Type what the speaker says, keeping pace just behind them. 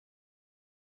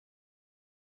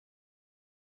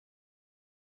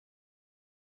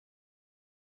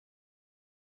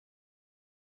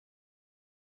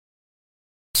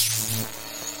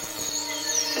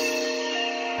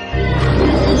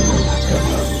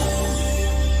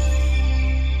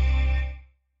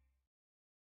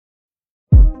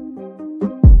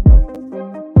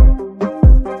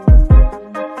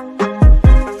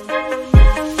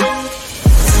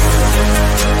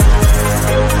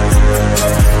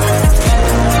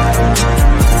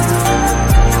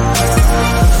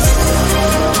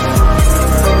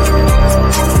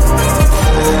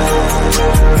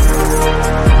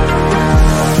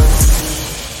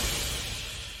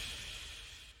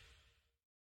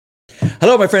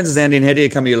Hello, my friends. It's Andy and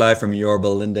Hedy coming to you live from Yorba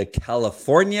Linda,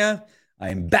 California.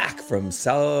 I'm back from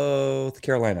South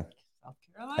Carolina. South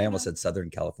Carolina. I almost said Southern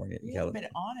California. We haven't been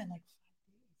on in like 5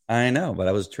 days. I know, but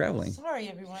I was traveling. Sorry,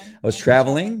 everyone. I was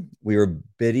traveling. We were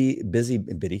busy.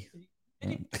 Bitty.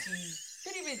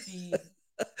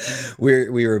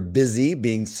 We were busy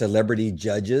being celebrity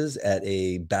judges at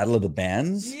a Battle of the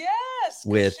Bands. Yes,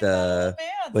 with that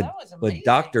was amazing. with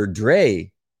Dr.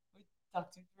 Dre. With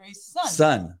Dr. Dre's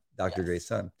son. Dr. Dre's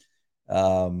son.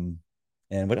 And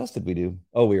what else did we do?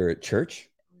 Oh, we were at church.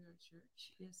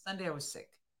 Yes, Sunday I was sick.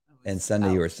 And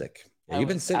Sunday you were sick. Yeah, you've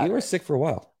been sick. You were sick for a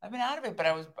while. I've been out of it, but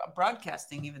I was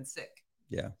broadcasting even sick.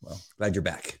 Yeah, well, glad you're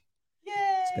back. Yay!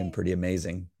 It's been pretty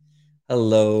amazing.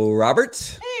 Hello,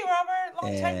 Robert. Hey, Robert.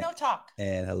 Long time no talk.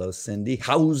 And hello, Cindy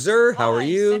Hauser. How are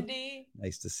you? Cindy.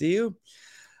 Nice to see you.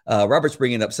 Robert's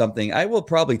bringing up something. I will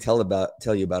probably tell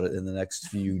you about it in the next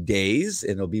few days,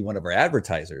 and it'll be one of our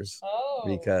advertisers. Oh.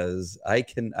 Because I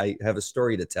have a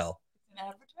story to tell. An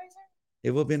advertiser?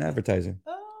 It will be an advertiser.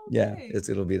 Oh. Okay. Yeah,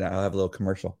 it'll be. I'll have a little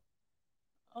commercial.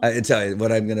 Okay. I tell you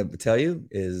what I'm going to tell you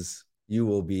is you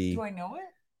will be. Do I know it?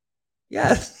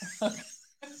 Yes. I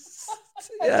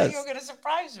think you're going to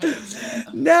surprise me.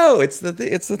 No, it's the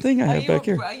thing I have back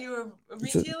here. Are you a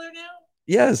retailer now?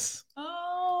 Yes.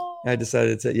 Oh. I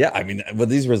decided to. Yeah, I mean, with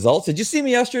these results, did you see me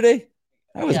yesterday?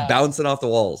 I was bouncing off the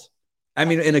walls. I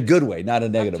mean, in a good way, not a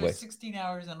negative way. 16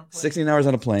 hours on a plane. 16 hours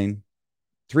on a plane,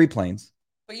 3 planes.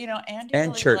 But Andy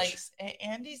and really church. Likes.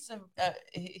 Andy's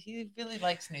he really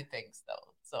likes new things,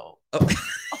 though. So. Oh.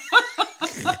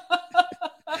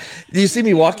 Do you see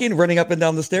me walking, running up and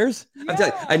down the stairs? Yeah. I'm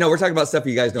telling you, I know we're talking about stuff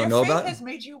you guys don't know about. Your faith has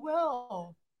made you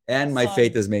well. And my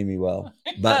faith has made me well.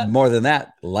 But more than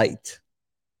that, light.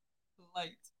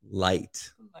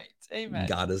 Amen.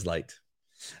 God is light.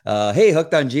 Hey,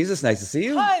 Hooked on Jesus. Nice to see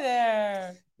you. Hi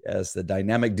there. Yes, the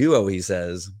dynamic duo, he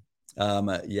says.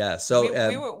 Yeah. So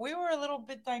we were a little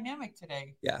bit dynamic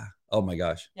today. Yeah. Oh my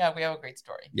gosh. Yeah, we have a great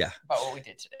story. Yeah. About what we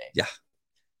did today. Yeah.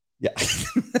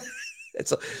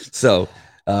 So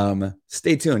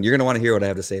stay tuned. You're gonna want to hear what I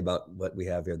have to say about what we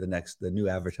have here. The new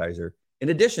advertiser. In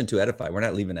addition to Edify, we're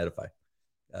not leaving Edify.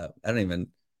 Have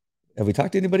we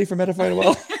talked to anybody from Edify in a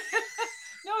while?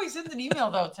 No, he sent an email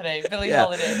though today, Billy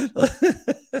Holiday.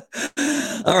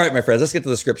 All right, my friends, let's get to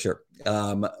the scripture.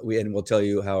 We'll tell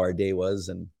you how our day was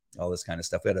and all this kind of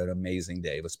stuff. We had an amazing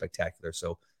day. It was spectacular.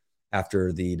 So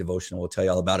after the devotional, we'll tell you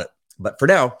all about it. But for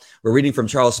now, we're reading from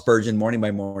Charles Spurgeon, Morning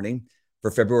by Morning, for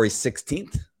February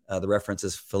 16th. The reference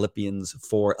is Philippians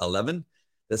 4:11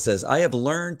 that says, I have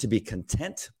learned to be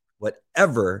content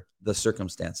whatever the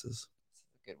circumstances.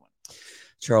 Good one.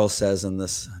 Charles says in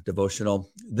this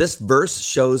devotional, this verse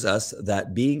shows us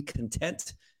that being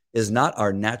content is not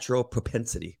our natural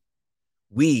propensity.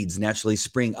 Weeds naturally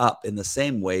spring up in the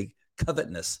same way.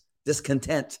 Covetousness,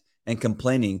 discontent, and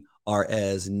complaining are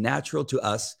as natural to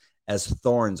us as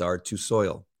thorns are to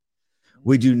soil.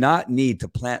 We do not need to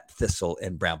plant thistle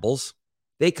and brambles.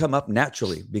 They come up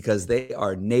naturally because they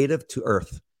are native to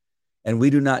earth. And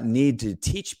we do not need to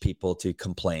teach people to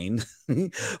complain,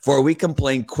 for we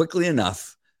complain quickly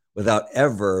enough without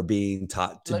ever being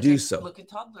taught to do so. Look at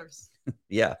toddlers.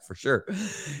 Yeah, for sure.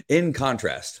 In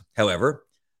contrast, however,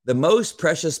 the most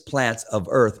precious plants of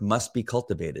earth must be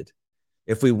cultivated.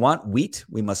 If we want wheat,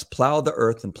 we must plow the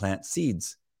earth and plant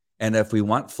seeds. And if we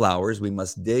want flowers, we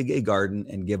must dig a garden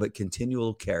and give it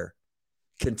continual care.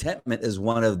 Contentment is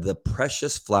one of the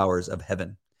precious flowers of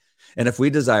heaven. And if we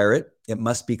desire it, it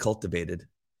must be cultivated.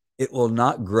 It will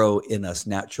not grow in us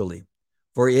naturally,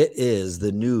 for it is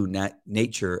the new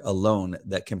nature alone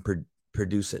that can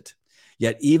produce it.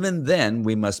 Yet even then,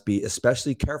 we must be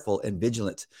especially careful and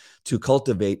vigilant to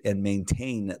cultivate and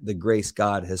maintain the grace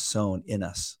God has sown in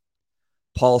us.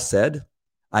 Paul said,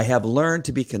 I have learned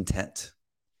to be content,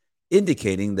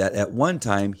 indicating that at one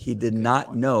time he did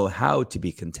not know how to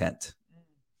be content.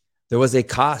 There was a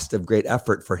cost of great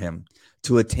effort for him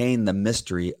to attain the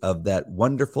mystery of that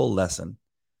wonderful lesson.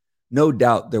 No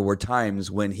doubt there were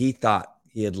times when he thought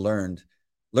he had learned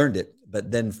it, but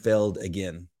then failed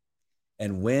again.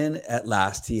 And when at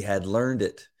last he had learned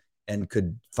it and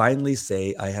could finally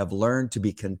say, I have learned to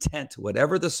be content,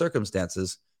 whatever the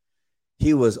circumstances,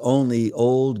 he was only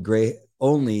old gray,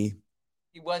 only.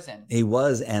 He wasn't. He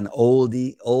was an old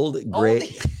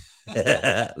gray.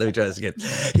 Let me try this again.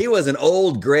 He was an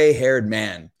old gray-haired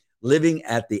man living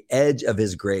at the edge of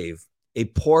his grave, a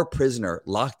poor prisoner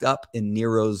locked up in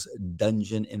Nero's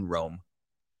dungeon in Rome.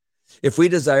 If we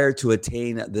desire to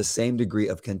attain the same degree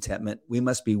of contentment, we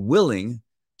must be willing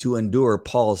to endure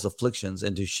Paul's afflictions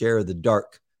and to share the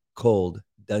dark, cold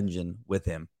dungeon with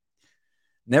him.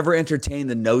 Never entertain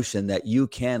the notion that you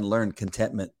can learn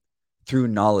contentment through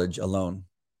knowledge alone.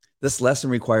 This lesson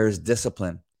requires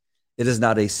discipline. It is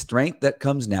not a strength that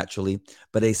comes naturally,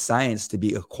 but a science to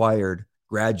be acquired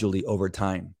gradually over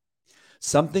time.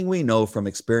 Something we know from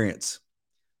experience.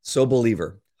 So,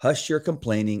 believer, hush your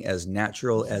complaining, as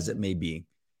natural as it may be,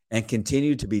 and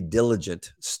continue to be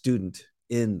diligent student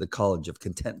in the college of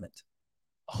contentment.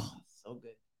 Oh, so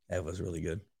good. That was really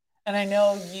good. And I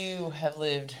know you have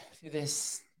lived through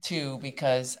this too,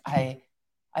 because I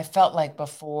felt like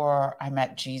before I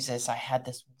met Jesus, I had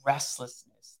this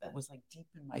restlessness that was like deep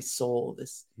in my soul,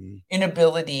 this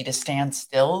inability to stand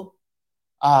still,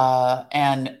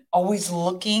 and always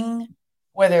looking,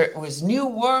 whether it was new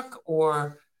work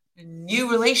or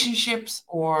new relationships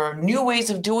or new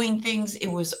ways of doing things. It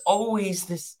was always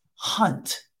this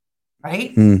hunt,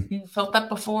 right? You felt that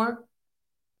before?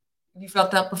 You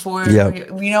felt that before? Yeah.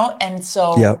 And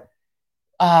so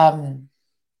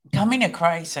coming to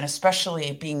Christ, and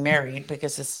especially being married,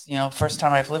 because it's, first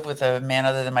time I've lived with a man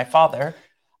other than my father,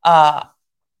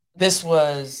 this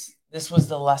was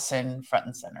the lesson front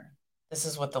and center. This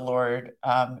is what the Lord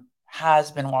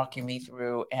has been walking me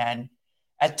through, and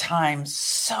at times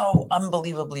so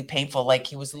unbelievably painful, like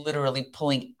he was literally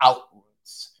pulling out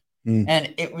roots.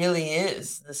 And it really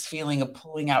is this feeling of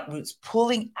pulling out roots,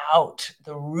 pulling out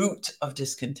the root of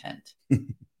discontent,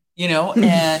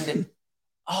 and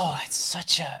oh, it's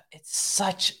such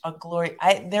a glory.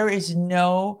 There is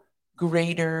no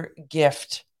greater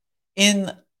gift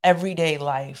in everyday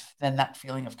life than that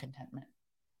feeling of contentment.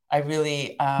 I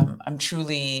really, I'm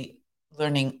truly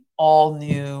learning all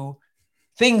new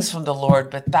things from the Lord,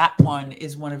 but that one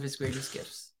is one of his greatest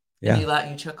gifts. Yeah.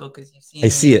 And you chuckle because you see. I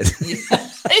see it.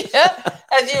 Yeah.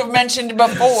 As you've mentioned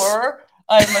before,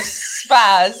 I'm a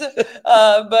spaz.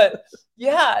 But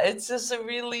yeah, it's just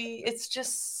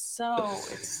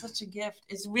it's such a gift.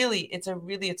 It's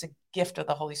a gift of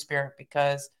the Holy Spirit,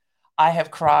 because I have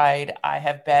cried, I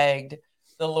have begged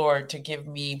the Lord to give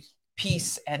me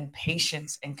peace and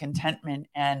patience and contentment.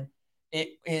 And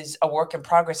it is a work in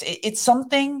progress. It's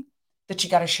something that you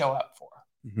got to show up for.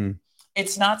 Mm-hmm.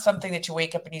 It's not something that you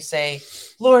wake up and you say,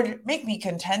 Lord, make me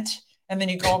content. And then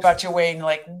you go about your way and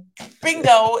like,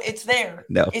 bingo, it's there.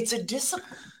 No. It's a discipline.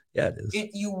 Yeah, it is.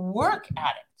 You work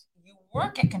at it. You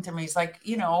work at contentment. It's like,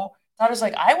 God is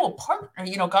like, I will partner.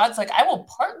 God's like, I will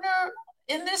partner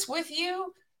in this with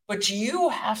you, but you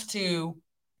have to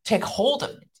take hold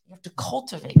of it. You have to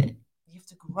cultivate it. You have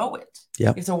to grow it. Yeah.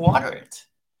 You have to water it.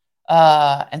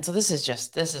 And so this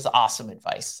is awesome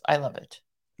advice. I love it.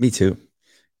 Me too.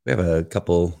 We have a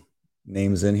couple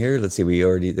names in here. Let's see.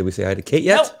 Did we say hi to Kate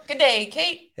yet? No. Good day,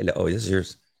 Kate. Hello. Oh, this is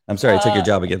yours. I'm sorry. I took your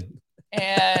job again.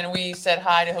 And we said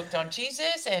hi to Hooked on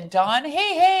Jesus and Dawn.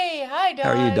 Hey. Hi, Dawn.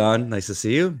 How are you, Dawn? Nice to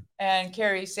see you. And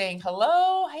Carrie saying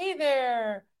hello. Hey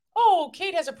there. Oh,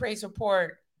 Kate has a praise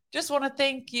report. Just want to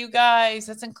thank you guys.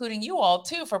 That's including you all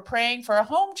too, for praying for a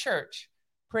home church.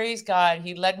 Praise God.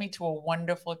 He led me to a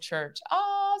wonderful church.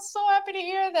 Oh, so happy to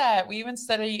hear that. We even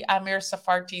studied Amir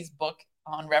Safarti's book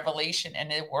on Revelation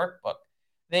and his workbook.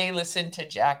 They listen to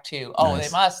Jack too. Oh, nice.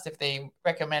 They must, if they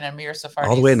recommend Amir Safarti.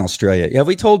 All the way in Australia. Yeah, have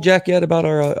we told Jack yet about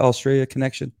our Australia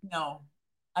connection? No.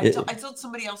 I told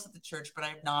somebody else at the church, but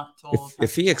I've not told.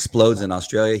 If he explodes in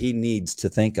Australia, he needs to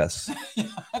thank us.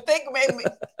 I think maybe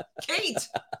Kate.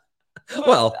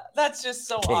 Well, that's just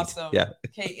so Kate, awesome. Yeah.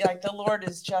 Kate, like the Lord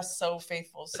is just so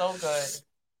faithful, so good.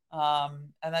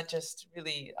 And that just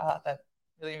really,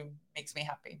 makes me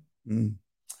happy. And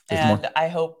more. I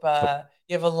hope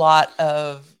you have a lot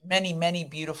of many, many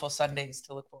beautiful Sundays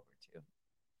to look forward to.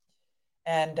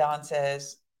 And Don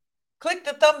says, click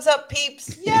the thumbs up,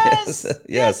 peeps. Yes.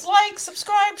 Like,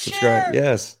 subscribe, share.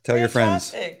 Yes. Tell your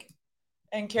friends.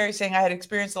 And Carrie saying, I had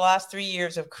experienced the last 3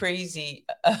 years of crazy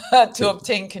to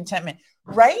obtain contentment.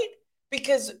 Right?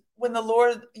 Because when the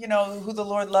Lord, who the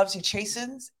Lord loves, he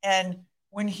chastens. And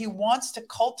when he wants to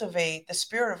cultivate the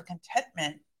spirit of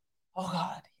contentment, oh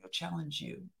God, he'll challenge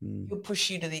you. He'll push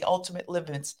you to the ultimate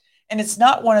limits. And it's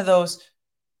not one of those,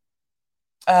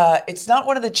 it's not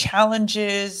one of the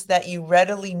challenges that you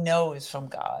readily know is from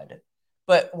God.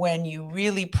 But when you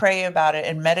really pray about it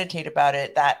and meditate about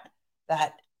it, that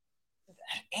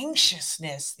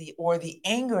anxiousness, the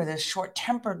anger, the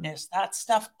short-temperedness, that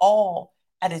stuff all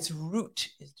at its root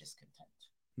is discontent.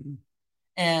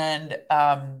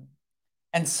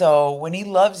 And so when he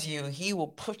loves you, he will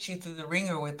put you through the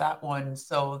ringer with that one,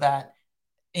 so that,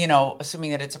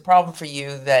 assuming that it's a problem for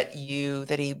you, that he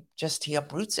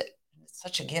uproots it. It's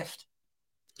such a gift.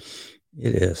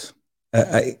 It is.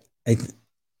 I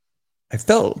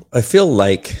feel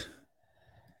like,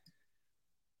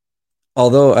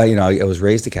 although I was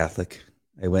raised a Catholic,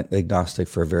 I went agnostic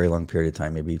for a very long period of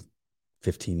time, maybe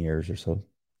 15 years or so.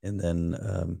 And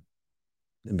then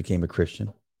became a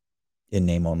Christian in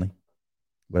name only.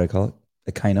 What do I call it?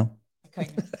 A kino.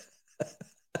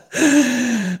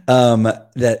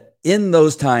 That in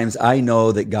those times, I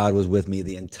know that God was with me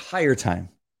the entire time,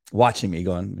 watching me,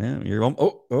 going, yeah, you're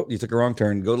you took a wrong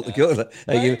turn. Go,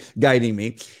 guiding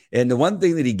me. And the one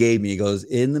thing that he gave me, he goes,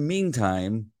 in the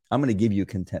meantime, I'm going to give you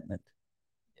contentment.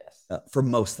 Yes. For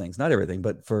most things, not everything,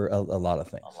 but for a lot of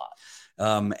things. A lot.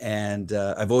 And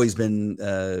I've always been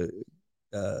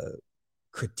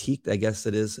critiqued, I guess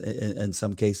it is, in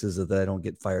some cases, that I don't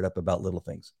get fired up about little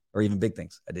things or even big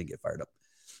things. I didn't get fired up.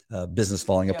 Business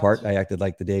falling apart. I acted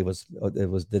like the day was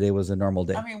a normal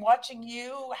day. I mean, watching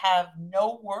you have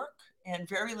no work and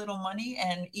very little money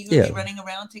and eagerly running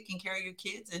around taking care of your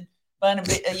kids and buying a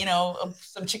bit,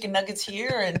 some chicken nuggets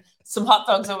here and some hot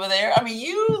dogs over there. I mean,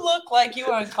 you look like you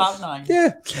are on cloud nine.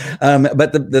 Yeah.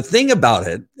 But the thing about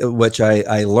it, which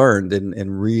I learned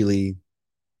and really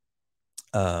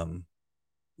love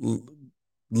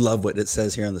what it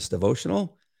says here in this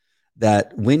devotional,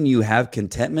 that when you have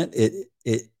contentment, it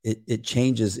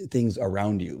changes things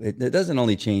around you. It doesn't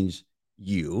only change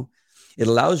you, it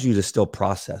allows you to still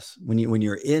process. When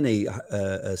you're in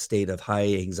a state of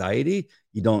high anxiety,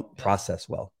 you don't process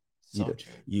well. So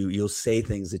you'll say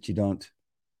things that you'll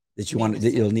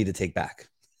need to take back.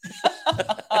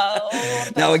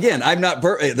 Now again, I'm not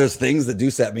there's things that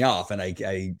do set me off, and I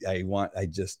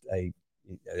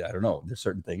don't know. There's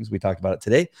certain things, we talked about it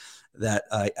today, that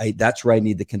that's where I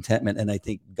need the contentment. And I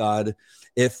think God,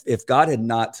 if God had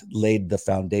not laid the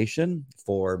foundation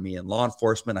for me in law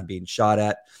enforcement, I'm being shot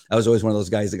at. I was always one of those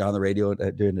guys that got on the radio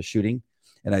during the shooting,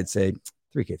 and I'd say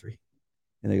 3K3,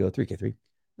 and they go 3K3.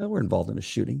 No, we're involved in a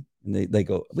shooting, and they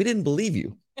go, we didn't believe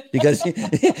you because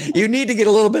you need to get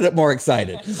a little bit more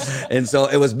excited. And so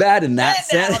it was bad in that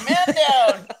sense. Man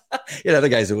down. The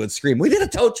guys that would scream, we did a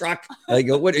tow truck. I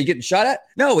go, what, are you getting shot at?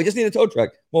 No, we just need a tow truck.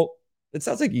 Well, it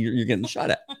sounds like you're getting shot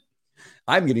at.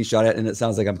 I'm getting shot at, and it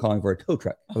sounds like I'm calling for a tow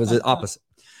truck. It was the opposite.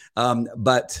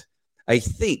 But I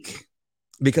think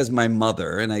because my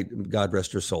mother, and God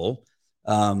rest her soul,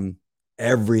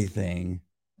 everything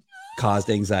caused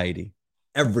anxiety.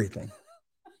 Everything.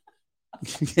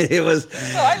 It was.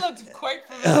 So I looked quite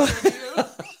familiar with you.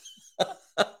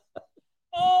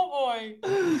 Oh boy,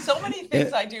 so many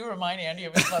things I do remind Andy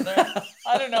of his mother.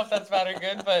 I don't know if that's bad or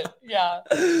good, but yeah,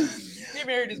 he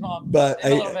married his mom. But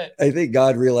I think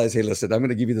God realized, hey, listen, I'm going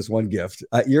to give you this one gift.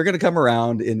 You're going to come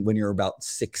around when you're about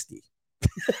 60.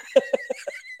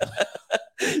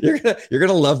 You're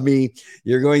gonna love me.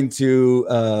 You're going to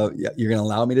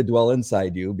allow me to dwell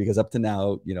inside you, because up to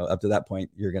now, up to that point,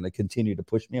 you're going to continue to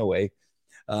push me away.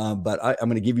 But I'm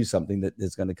going to give you something that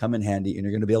is going to come in handy, and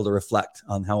you're going to be able to reflect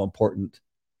on how important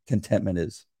contentment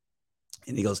is.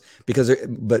 And he goes,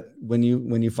 but when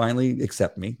you finally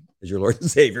accept me as your Lord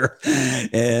and Savior,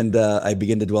 and I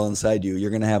begin to dwell inside you,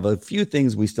 you're going to have a few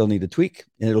things we still need to tweak,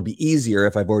 and it'll be easier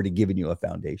if I've already given you a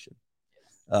foundation.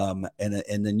 And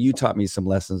then you taught me some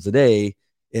lessons today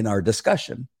in our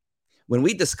discussion. When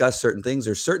we discuss certain things,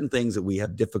 there's certain things that we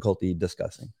have difficulty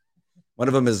discussing. One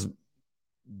of them is,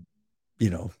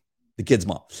 the kid's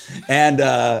mom, and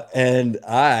that's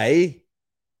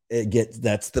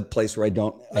the place where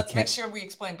Let's make sure we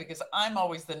explain, because I'm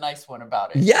always the nice one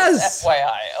about it. Yes.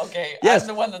 FYI. Okay. Yes. I'm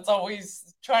the one that's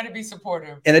always trying to be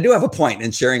supportive. And I do have a point in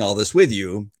sharing all this with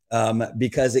you,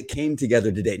 because it came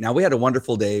together today. Now, we had a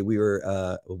wonderful day. We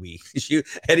were,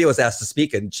 Eddie was asked to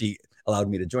speak, and she allowed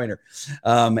me to join her.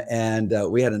 And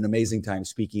we had an amazing time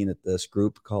speaking at this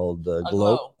group called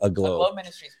Aglow. Aglow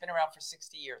Ministry. It's been around for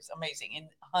 60 years. Amazing. In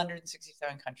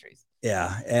 167 countries.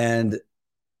 Yeah.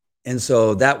 And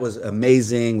so that was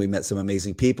amazing. We met some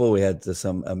amazing people. We had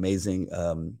some amazing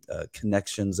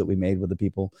connections that we made with the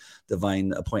people,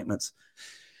 divine appointments.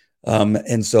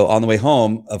 And so on the way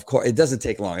home, of course, it doesn't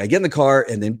take long. I get in the car,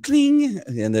 and then cling,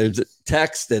 and there's a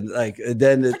text, and I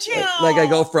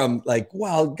go from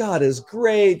wow, God is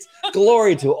great,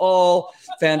 glory to all,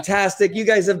 fantastic. You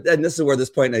guys have, and this is where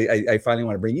this point I finally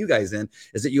want to bring you guys in,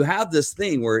 is that you have this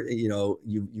thing where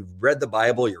you've read the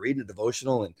Bible, you're reading a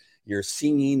devotional, and you're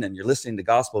singing, and you're listening to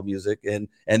gospel music, and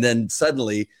then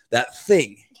suddenly that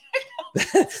thing.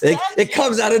 it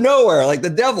comes out of nowhere, like the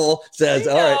devil says,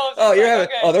 all right, they're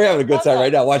having a good time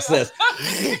right now, watch this.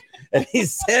 And he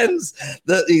sends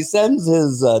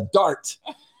his dart,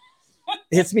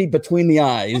 hits me between the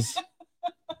eyes,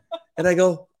 and I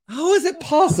go, how is it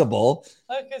possible?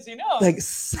 Because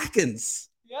seconds.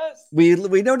 Yes. We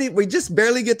just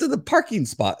barely get to the parking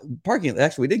spot.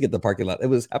 Actually, we did get the parking lot. It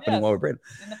was happening while we were praying.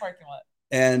 In the parking lot.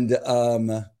 And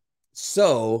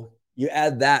so you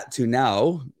add that to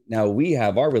now we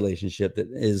have our relationship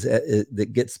that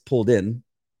gets pulled in.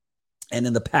 And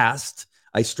in the past,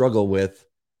 I struggle with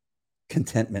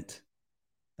contentment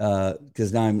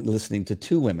because now I'm listening to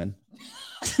two women.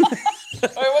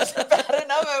 It wasn't bad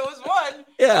enough. It was one.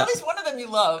 Yeah. At least one of them you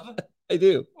love. I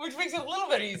do. Which makes it a little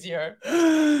bit easier.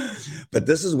 But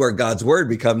this is where God's word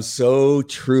becomes so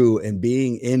true, and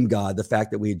being in God, the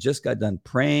fact that we just got done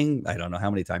praying, I don't know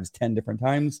how many times, 10 different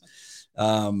times,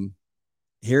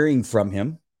 hearing from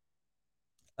him,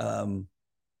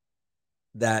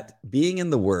 that being in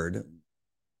the word,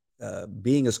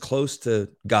 being as close to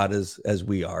God as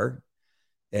we are,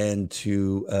 and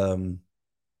to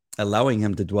allowing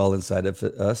him to dwell inside of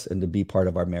us and to be part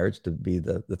of our marriage, to be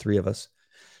the three of us.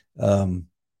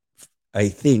 I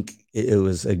think it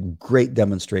was a great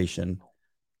demonstration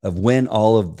of when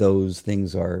all of those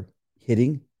things are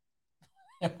hitting.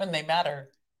 When they matter.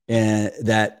 And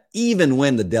that even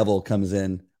when the devil comes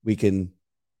in,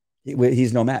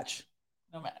 he's no match.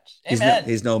 No match. Amen.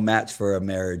 He's no match for a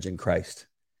marriage in Christ.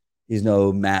 He's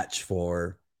no match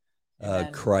for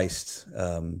Christ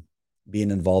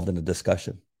being involved in a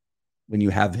discussion when you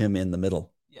have him in the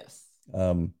middle. Yes.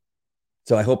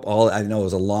 So I know it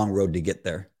was a long road to get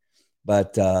there,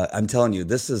 but I'm telling you,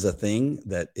 this is a thing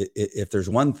that if there's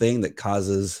one thing that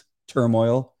causes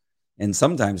turmoil, and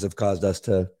sometimes have caused us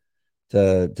to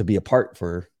be apart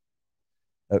for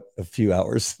a few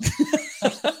hours.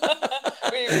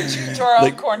 We retreat to our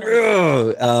own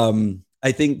corner.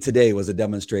 I think today was a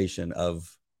demonstration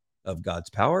of God's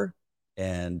power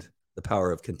and the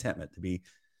power of contentment,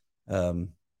 to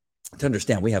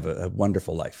understand we have a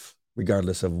wonderful life,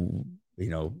 regardless of,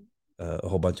 a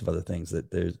whole bunch of other things.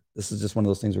 This is just one of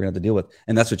those things we're going to have to deal with.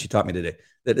 And that's what you taught me today,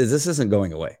 that this isn't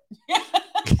going away.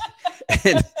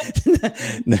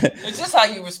 It's just how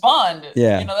you respond.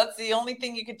 Yeah. That's the only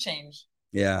thing you could change.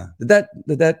 Yeah. Did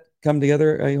that come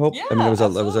together? I hope. Yeah, I mean, it was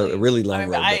a really long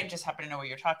road. I just happen to know what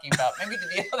you're talking about. Maybe to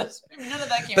the others, maybe none of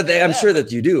that came. But I'm sure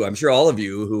that you do. I'm sure all of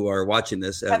you who are watching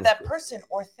this have that person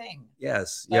or thing.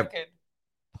 Yes. That could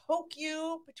poke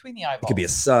you between the eyeballs. It could be a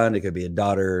son. It could be a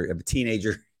daughter, a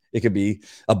teenager. It could be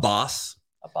a boss.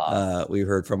 A boss. We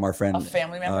heard from our friend, a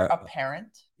family member, a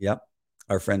parent. Yep.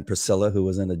 Our friend Priscilla, who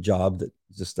was in a job that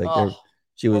just like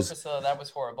she was. Priscilla, that was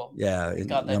horrible. Yeah.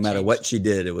 No matter what she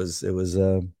did, it was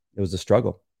a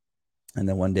struggle. And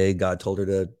then one day God told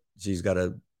her she's got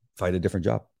to find a different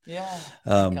job. Yeah.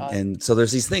 And so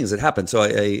there's these things that happen. So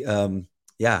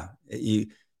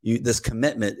this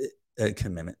contentment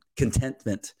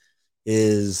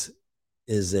is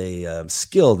a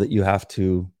skill that you have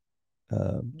to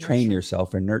train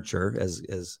yourself and nurture,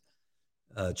 as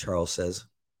Charles says,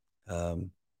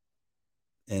 and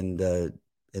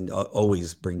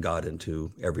always bring God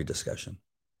into every discussion.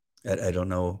 I don't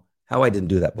know how I didn't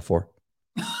do that before.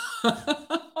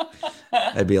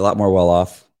 I'd be a lot more well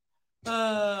off.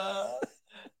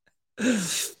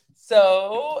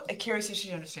 So Carrie says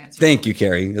she understands. Thank you,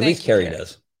 Carrie. At least Carrie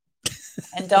does.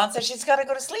 And Dawn says she's got to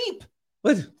go to sleep.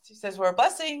 What? She says we're a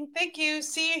blessing. Thank you.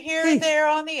 See you here and there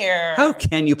on the air. How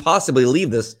can you possibly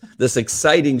leave this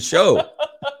exciting show?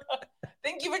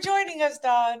 Thank you for joining us,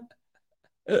 Dawn.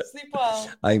 Sleep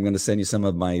well. I'm going to send you some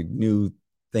of my new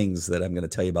things that I'm going to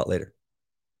tell you about later.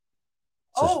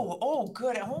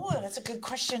 Good. That's a good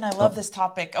question. I love this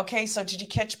topic. Okay, so did you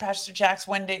catch Pastor Jack's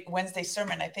Wednesday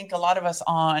sermon? I think a lot of us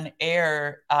on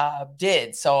air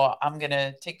did. So I'm going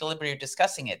to take the liberty of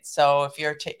discussing it. So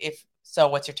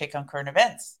what's your take on current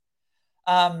events?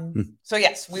 So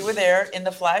yes, we were there in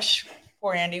the flesh.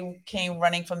 Poor Andy came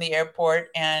running from the airport,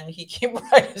 and he came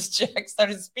right as Jack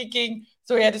started speaking.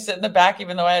 So he had to sit in the back,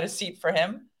 even though I had a seat for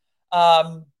him.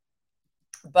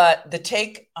 But the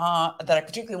take that I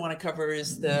particularly want to cover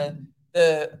is the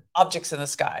objects in the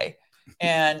sky.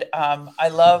 And I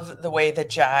love the way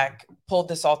that Jack pulled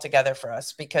this all together for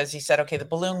us, because he said, okay, the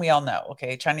balloon, we all know,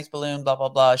 okay, Chinese balloon, blah, blah,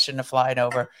 blah, shouldn't have flown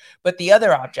over. But the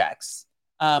other objects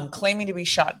claiming to be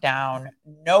shot down,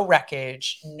 no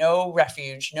wreckage, no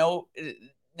refuge, no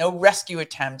rescue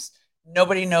attempts.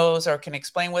 Nobody knows or can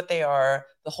explain what they are.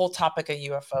 The whole topic of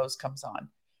UFOs comes on.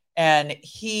 And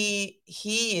he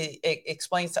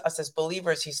explains to us as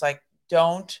believers, he's like,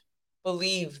 don't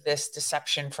believe this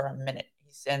deception for a minute.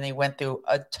 And he went through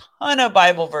a ton of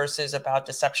Bible verses about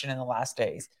deception in the last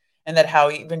days, and that how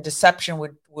even deception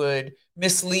would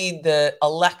mislead the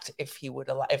elect if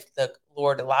the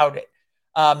Lord allowed it.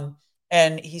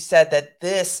 And he said that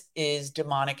this is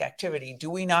demonic activity. Do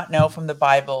we not know from the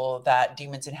Bible that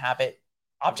demons inhabit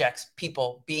objects,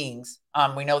 people, beings?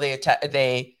 We know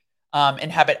they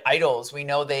inhabit idols. We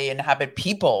know they inhabit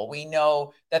people. We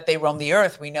know that they roam the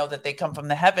earth. We know that they come from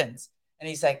the heavens. And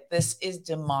he's like, this is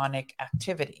demonic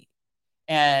activity.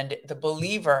 And the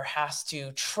believer has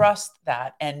to trust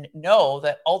that and know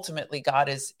that ultimately God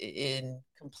is in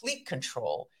complete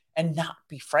control and not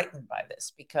be frightened by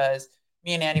this. Because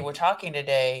me and Andy were talking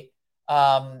today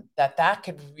that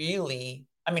could really,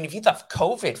 I mean, if you thought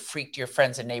COVID freaked your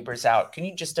friends and neighbors out, can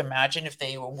you just imagine if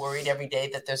they were worried every day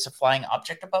that there's a flying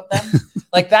object above them?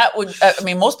 Like that would, I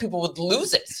mean, most people would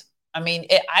lose it. I mean,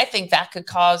 I think that could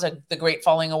cause the great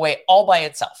falling away all by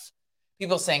itself.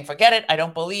 People saying, forget it. I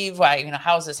don't believe. Why,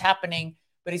 how is this happening?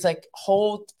 But he's like,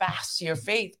 hold fast to your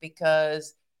faith,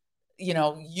 because, you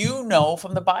know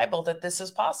from the Bible that this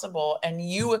is possible, and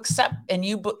you accept and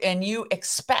you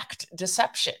expect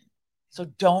deception. So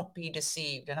don't be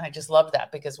deceived. And I just love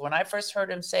that, because when I first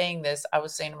heard him saying this, I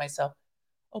was saying to myself,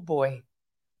 oh boy,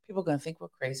 people are going to think we're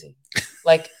crazy.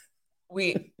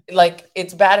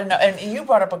 It's bad enough. And you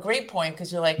brought up a great point,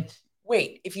 because you're like,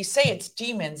 wait, if you say it's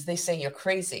demons, they say you're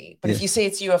crazy. But if you say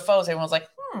it's UFOs, everyone's like,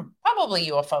 probably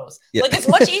UFOs. Yeah. Like, it's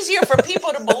much easier for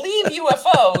people to believe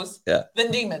UFOs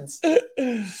than demons.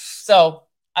 So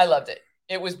I loved it.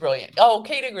 It was brilliant. Oh,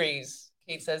 Kate agrees.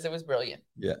 Kate says it was brilliant.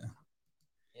 Yeah.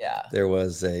 Yeah. There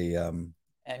was a...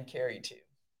 And Carrie too.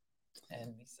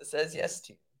 And Lisa says yes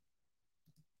too.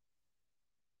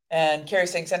 And Carrie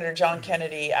saying, Senator John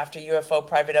Kennedy, after UFO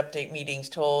private update meetings,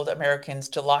 told Americans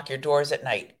to lock your doors at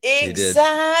night.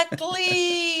 Exactly.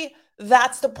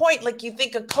 That's the point. Like, you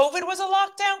think of COVID was a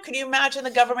lockdown? Can you imagine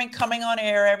the government coming on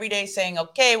air every day saying,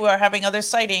 okay, we're having other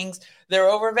sightings. They're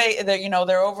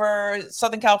over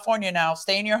Southern California now.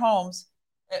 Stay in your homes.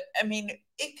 I mean,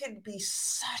 it could be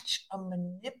such a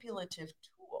manipulative tool.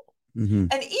 Mm-hmm.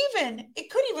 And it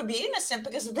could even be innocent,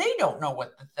 because they don't know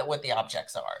what the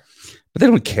objects are. But they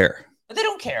don't care. No,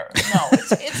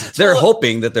 it's a they're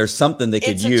hoping that there's something they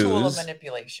could use tool of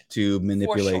manipulation to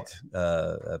manipulate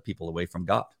people away from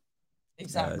God.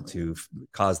 Exactly. To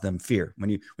cause them fear.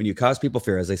 When you cause people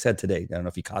fear, as I said today, I don't know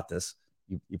if you caught this.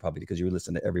 You probably, because you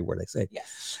listen to every word I say.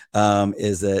 Yes.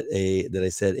 Is that I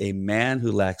said a man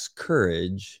who lacks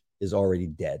courage is already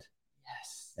dead.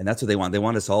 Yes. And that's what they want. They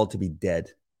want us all to be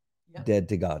dead. Dead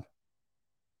to God.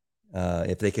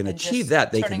 If they can achieve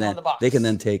that, they can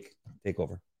then take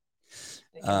over.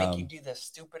 They can make you do the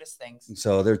stupidest things.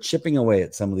 So they're chipping away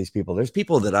at some of these people. There's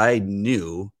people that I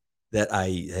knew that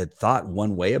I had thought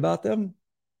one way about them,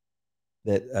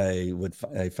 that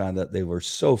I found that they were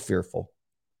so fearful,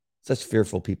 such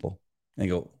fearful people. And I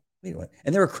go, wait, what?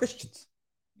 And they were Christians.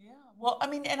 Yeah. Well, I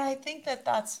mean, and I think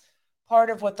that's part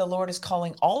of what the Lord is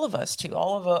calling all of us to,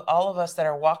 all of us that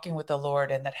are walking with the Lord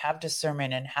and that have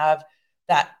discernment and have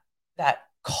that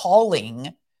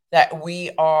calling, that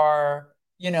we are,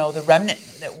 the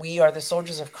remnant, that we are the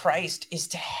soldiers of Christ, is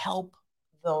to help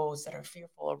those that are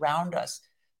fearful around us,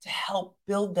 to help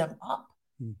build them up.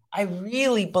 I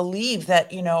really believe that,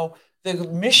 the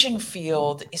mission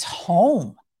field is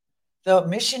home. The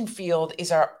mission field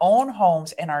is our own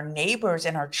homes and our neighbors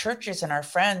and our churches and our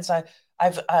friends.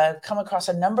 I've come across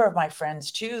a number of my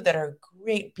friends too that are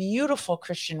great, beautiful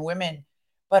Christian women,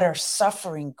 but are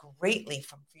suffering greatly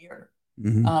from fear,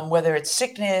 whether it's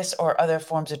sickness or other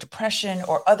forms of depression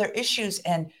or other issues.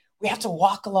 And we have to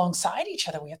walk alongside each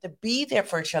other. We have to be there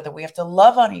for each other. We have to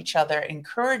love on each other,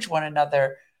 encourage one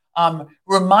another,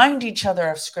 remind each other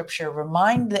of scripture,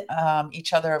 remind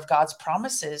each other of God's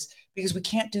promises, because we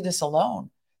can't do this alone.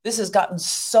 This has gotten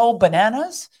so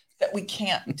bananas that we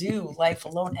can't do life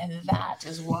alone. And that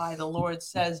is why the Lord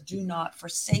says, do not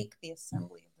forsake the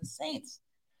assembly of the saints,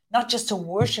 not just to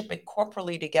worship it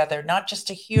corporally together, not just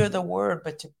to hear the word,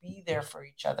 but to be there for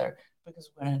each other, because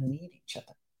we're going to need each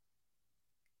other.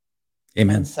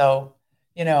 Amen. And so,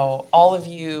 all of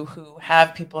you who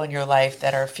have people in your life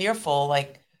that are fearful,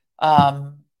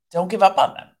 don't give up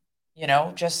on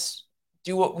them, just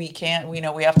do what we can.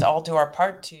 We have to all do our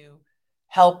part to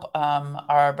help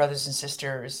our brothers and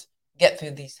sisters get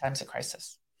through these times of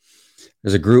crisis.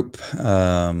 There's a group, it's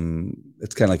kind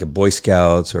of like a Boy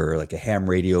Scouts or like a ham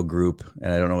radio group.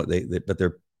 And I don't know what but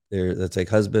they're that's like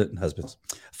husbands,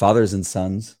 fathers and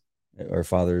sons, or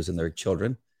fathers and their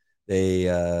children. They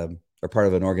are part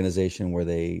of an organization where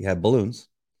they have balloons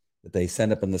that they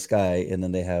send up in the sky, and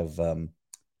then they have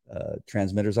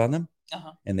transmitters on them,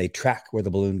 and they track where the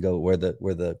balloon go, where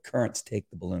the currents take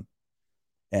the balloon.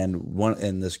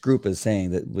 And this group is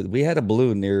saying that we had a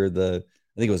balloon near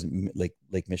I think it was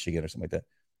Lake Michigan or something like that.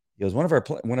 He goes, one of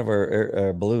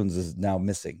our balloons is now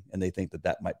missing, and they think that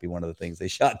that might be one of the things they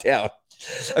shot down.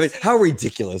 I mean, how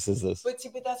ridiculous is this? But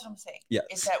that's what I'm saying. Yeah.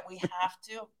 Is that we have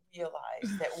to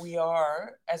realize that we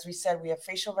are, as we said, we have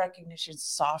facial recognition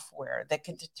software that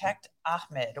can detect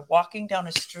Ahmed walking down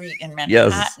a street in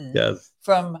Manhattan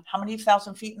from how many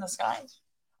thousand feet in the sky?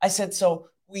 I said, so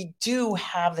we do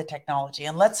have the technology,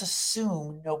 and let's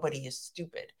assume nobody is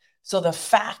stupid. So the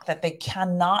fact that they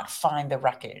cannot find the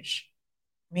wreckage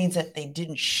means that they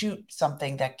didn't shoot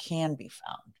something that can be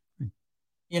found.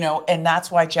 And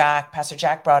that's why Pastor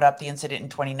Jack brought up the incident in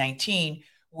 2019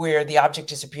 where the object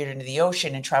disappeared into the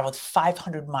ocean and traveled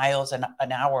 500 miles an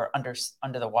hour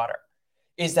under the water,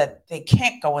 is that they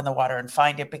can't go in the water and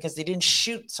find it because they didn't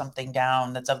shoot something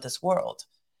down that's of this world.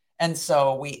 And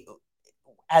so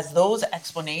as those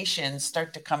explanations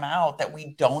start to come out that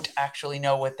we don't actually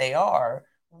know what they are,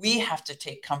 we have to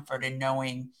take comfort in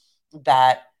knowing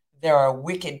that there are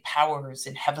wicked powers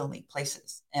in heavenly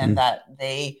places, and that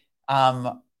they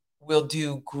will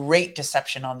do great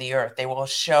deception on the earth. They will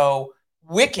show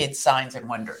wicked signs and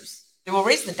wonders. They will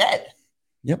raise the dead.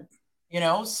 Yep.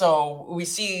 So we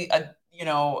see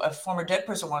a former dead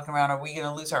person walking around. Are we going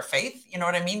to lose our faith? You know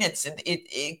what I mean?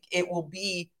 It will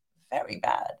be very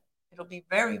bad. It'll be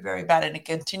very, very bad, and it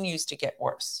continues to get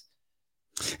worse.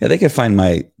 Yeah, they could find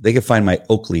my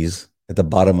Oakleys at the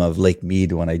bottom of Lake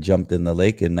Mead when I jumped in the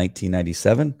lake in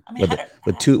 1997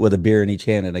 with a beer in each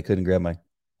hand, and I couldn't grab my.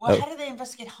 Well, how do they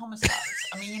investigate homicides?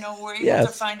 I mean, we're able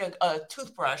to find a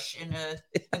toothbrush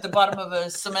at the bottom of a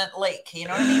cement lake. You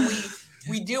know what I mean?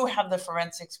 We do have the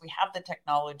forensics. We have the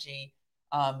technology.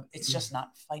 It's just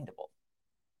not findable.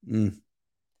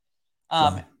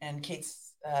 And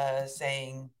Kate's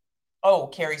saying,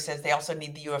 Carrie says they also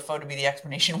need the UFO to be the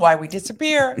explanation why we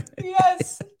disappear.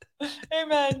 Yes.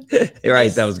 Amen. You're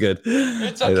right. That was good.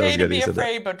 It's okay to be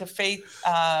afraid, but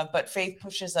faith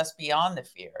pushes us beyond the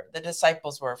fear. The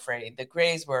disciples were afraid. The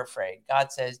Greys were afraid.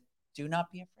 God says, do not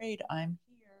be afraid. I'm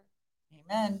here.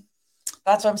 Amen.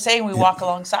 That's what I'm saying. We walk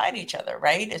alongside each other,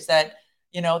 right? Is that,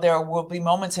 there will be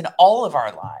moments in all of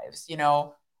our lives.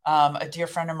 A dear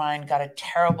friend of mine got a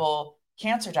terrible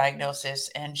cancer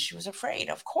diagnosis and she was afraid.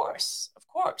 Of course.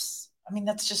 I mean,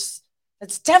 that's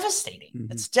devastating.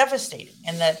 It's devastating.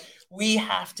 And that we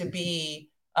have to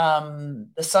be the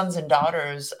sons and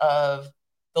daughters of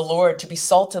the Lord. To be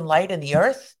salt and light in the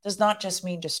earth does not just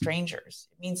mean to strangers.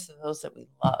 It means to those that we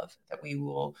love, that we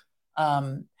will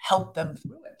help them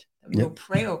through it. That we will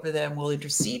pray over them, we'll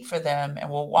intercede for them, and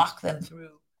we'll walk them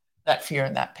through that fear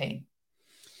and that pain.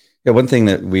 Yeah, one thing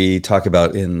that we talk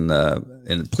about in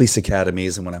police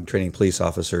academies and when I'm training police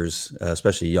officers,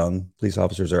 especially young police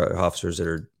officers or officers that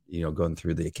are going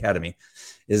through the academy,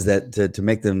 is that to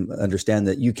make them understand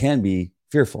that you can be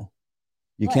fearful,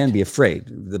 you can be afraid.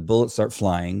 The bullets start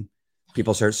flying,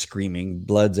 people start screaming,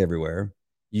 blood's everywhere.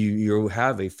 You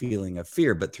have a feeling of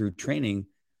fear, but through training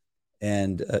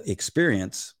and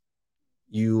experience,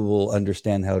 you will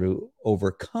understand how to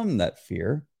overcome that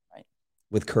fear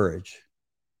with courage.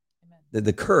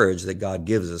 The courage that God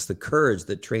gives us, the courage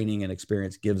that training and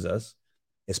experience gives us,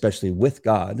 especially with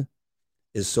God,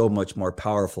 is so much more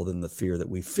powerful than the fear that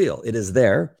we feel. It is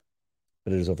there,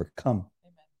 but it is overcome.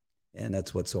 Amen. And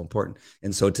that's what's so important.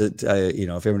 And so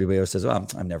if everybody else says, "Oh,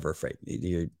 I'm never afraid,"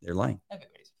 they're lying.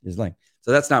 Everybody's lying.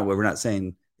 So that's not what we're not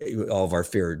saying. All of our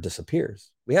fear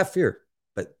disappears. We have fear,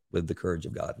 but with the courage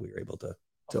of God, we are able to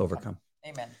overcome.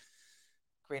 Amen.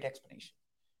 Great explanation.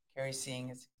 Carrie's saying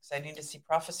it's exciting to see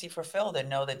prophecy fulfilled and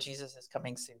know that Jesus is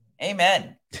coming soon.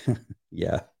 Amen.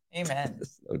 Yeah. Amen.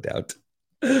 No doubt.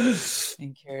 And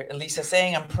Elisa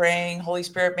saying, I'm praying, Holy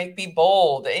Spirit, make me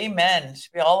bold. Amen. It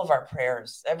should be all of our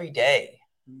prayers every day.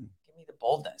 Give me the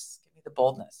boldness. Give me the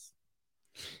boldness.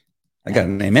 I got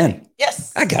an amen.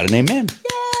 Yes. I got an amen.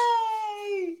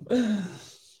 Yay.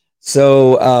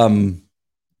 So,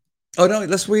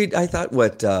 let's read. I thought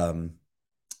what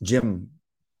Jim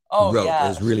wrote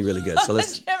was really, really good. So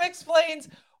Jim explains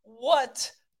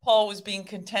what Paul was being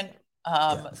content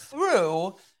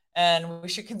through, and we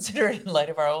should consider it in light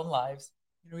of our own lives.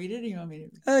 You read it, or you want me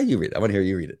to? You read it. I want to hear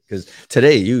you read it because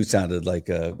today you sounded like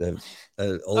a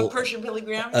Persian Billy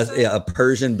Graham. A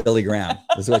Persian Billy Graham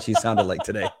is what you sounded like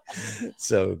today.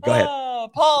 So go ahead.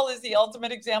 Paul is the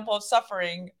ultimate example of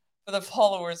suffering for the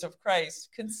followers of Christ.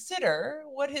 Consider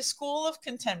what his school of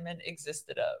contentment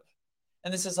existed of.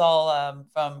 And this is all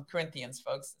from Corinthians,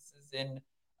 folks. This is in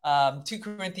 2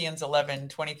 Corinthians 11,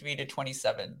 23 to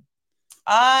 27.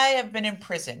 I have been in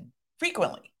prison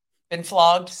frequently, been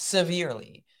flogged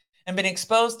severely, and been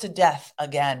exposed to death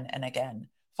again and again.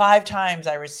 5 times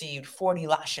I received 40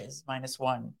 lashes minus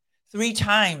 1. 3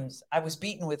 times I was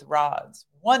beaten with rods.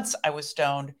 Once I was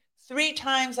stoned. 3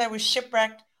 times I was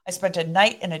shipwrecked. I spent a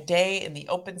night and a day in the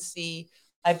open sea.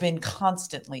 I've been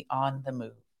constantly on the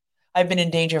move. I've been in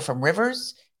danger from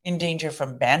rivers, in danger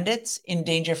from bandits, in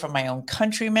danger from my own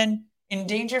countrymen, in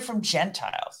danger from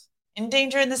Gentiles, in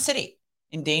danger in the city,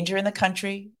 in danger in the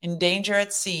country, in danger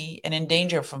at sea, and in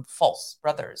danger from false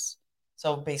brothers.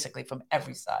 So basically from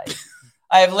every side.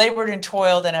 I have labored and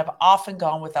toiled and have often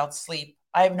gone without sleep.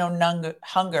 I have known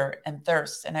hunger and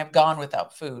thirst and have gone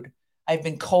without food. I've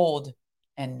been cold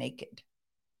and naked.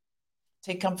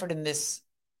 Take comfort in this,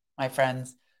 my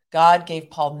friends. God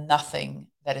gave Paul nothing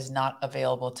that is not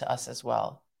available to us as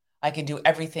well. I can do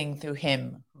everything through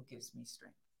him who gives me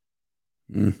strength.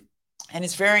 And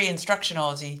it's very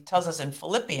instructional, as he tells us in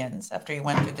Philippians, after he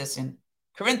went through this in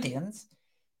Corinthians.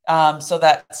 So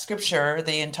that scripture,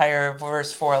 the entire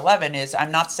verse 4:11 is,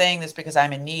 I'm not saying this because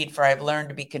I'm in need, for I've learned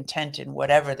to be content in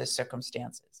whatever the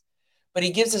circumstances. But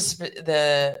he gives us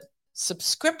the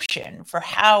subscription for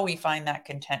how we find that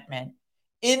contentment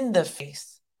in the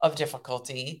face of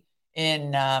difficulty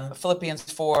in Philippians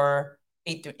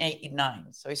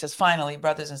 4:8-9. So he says, finally,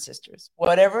 brothers and sisters,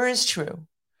 whatever is true,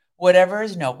 whatever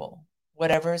is noble,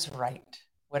 whatever is right,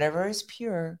 whatever is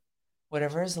pure,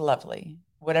 whatever is lovely,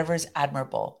 whatever is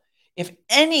admirable, if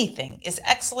anything is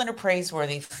excellent or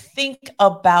praiseworthy, think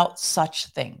about such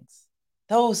things,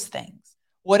 those things.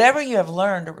 Whatever you have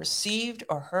learned or received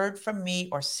or heard from me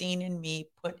or seen in me,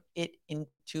 put it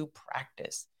into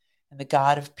practice, and the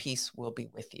God of peace will be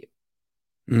with you.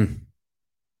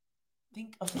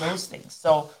 Think of those things.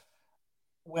 So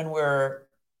when we're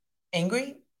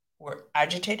angry, we're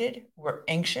agitated, we're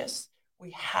anxious,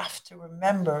 we have to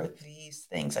remember these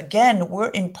things. Again, we're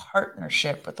in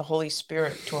partnership with the Holy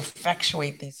Spirit to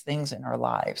effectuate these things in our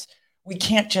lives. We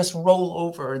can't just roll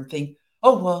over and think,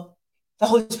 oh, well, the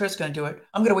Holy Spirit's going to do it.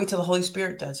 I'm going to wait till the Holy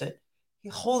Spirit does it. The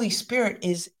Holy Spirit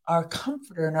is our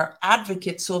comforter and our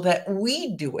advocate so that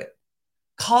we do it.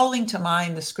 Calling to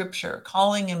mind the scripture,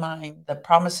 calling in mind the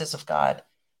promises of God.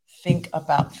 Think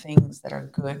about things that are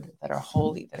good, that are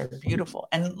holy, that are beautiful,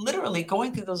 and literally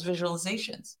going through those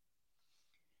visualizations.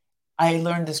 I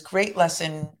learned this great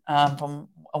lesson from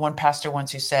one pastor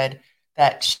once who said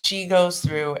that she goes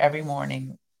through every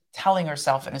morning telling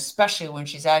herself, and especially when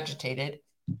she's agitated,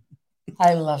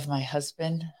 I love my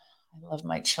husband. I love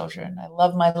my children. I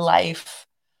love my life.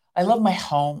 I love my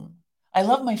home. I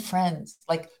love my friends.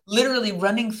 Like literally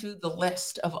running through the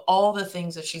list of all the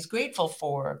things that she's grateful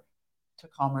for to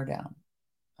calm her down.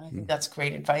 And I think that's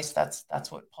great advice.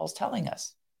 That's what Paul's telling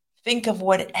us. Think of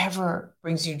whatever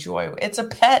brings you joy. It's a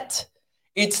pet.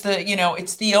 It's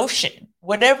the ocean.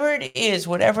 Whatever it is,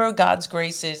 whatever God's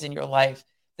grace is in your life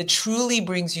that truly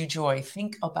brings you joy,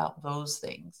 think about those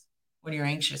things when you're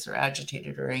anxious or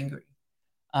agitated or angry.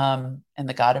 And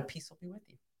the God of peace will be with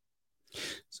you.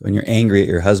 So when you're angry at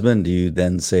your husband, do you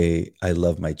then say, I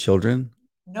love my children?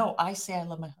 No, I say I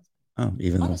love my husband. Oh,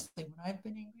 even honestly, when I've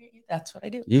been angry at you, that's what I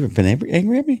do. You've been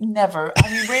angry at me? Never.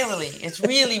 I mean, rarely. It's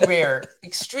really rare,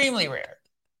 extremely rare.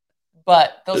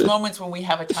 But those moments when we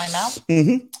have a timeout,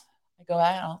 I go,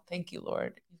 oh, thank you,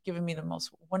 Lord. You've given me the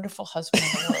most wonderful husband in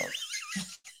the world.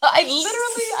 I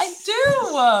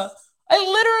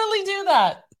literally do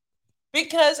that.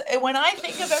 Because when I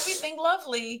think of everything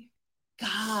lovely,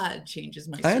 God changes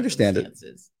my circumstances. I understand it.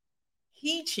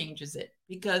 He changes it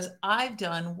because I've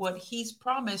done what he's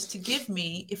promised to give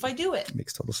me if I do it.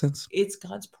 Makes total sense. It's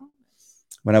God's promise.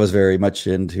 When I was very much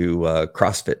into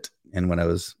CrossFit, and when I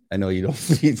know you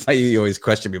don't, you always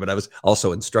question me, but I was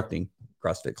also instructing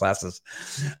CrossFit classes.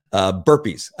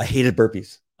 Burpees. I hated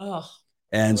burpees. Oh.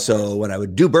 And so when I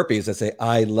would do burpees, I'd say,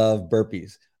 I love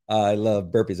burpees. I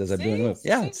love burpees as I'm doing it.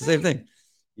 Yeah, it's the same thing.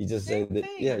 You just say that,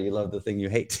 yeah, you love the thing you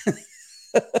hate.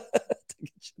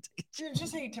 You're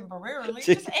just hate temporarily.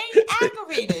 Just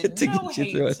aggravated. No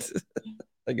hate.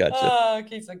 I got you.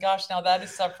 Okay, so gosh, now that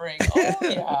is suffering. Oh,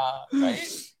 yeah, right?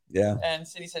 Yeah. And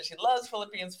Cindy said she loves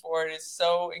Philippians 4. It is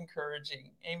so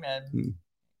encouraging. Amen.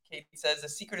 Kate says the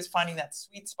secret is finding that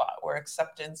sweet spot where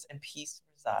acceptance and peace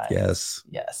reside. Yes.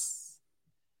 Yes.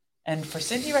 And for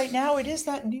Cindy right now, it is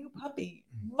that new puppy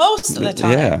most of the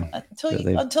time. Yeah.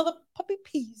 Until the puppy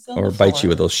pees on or the floor. bites you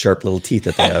with those sharp little teeth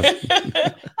that they have.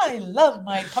 I love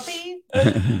my puppy.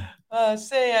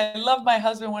 Say I love my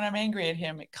husband when I'm angry at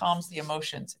him. It calms the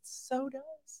emotions. It so does.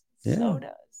 It so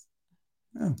does.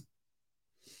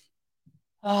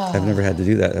 Oh. I've never had to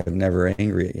do that. I'm never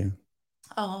angry at you.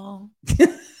 Oh.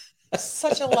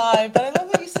 Such a lie, but I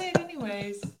love that you say it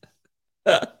anyways.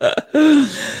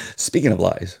 Speaking of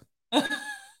lies.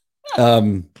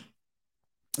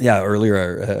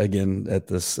 Earlier again at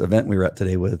this event we were at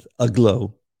today with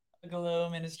Aglow. Glow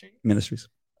Ministry. Ministries.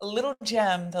 A little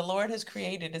gem the Lord has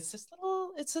created.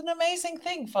 It's an amazing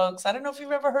thing, folks. I don't know if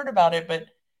you've ever heard about it, but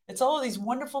it's all of these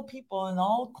wonderful people in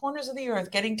all corners of the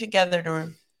earth getting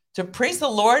together to praise the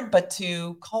Lord, but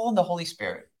to call on the Holy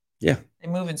Spirit. Yeah. They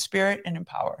move in spirit and in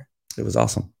power. It was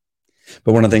awesome.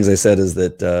 But one of the things I said is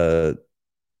that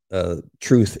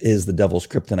truth is the devil's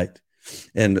kryptonite.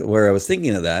 And where I was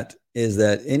thinking of that is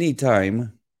that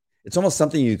anytime, it's almost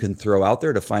something you can throw out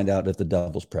there to find out if the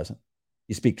devil's present.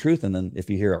 You speak truth, and then if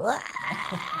you hear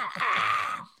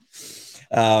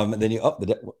then you,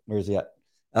 where is he at?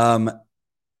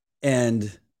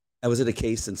 And I was at a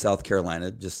case in South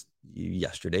Carolina just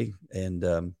yesterday, and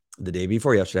the day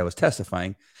before yesterday, I was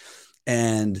testifying.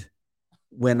 And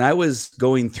when I was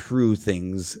going through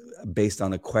things based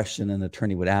on a question an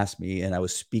attorney would ask me, and I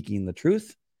was speaking the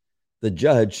truth, the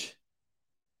judge,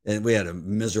 and we had he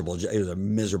was a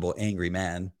miserable, angry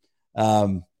man.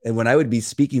 And when I would be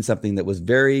speaking something that was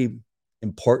very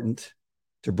important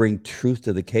to bring truth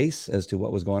to the case as to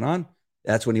what was going on,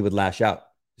 that's when he would lash out.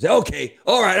 He'd say, okay,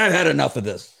 all right, I've had enough of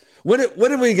this. When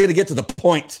are we going to get to the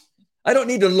point? I don't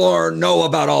need to know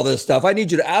about all this stuff. I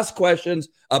need you to ask questions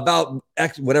about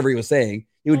X, whatever he was saying.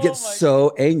 He would get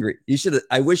so angry.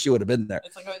 I wish you would have been there.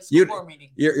 It's like a school board meeting.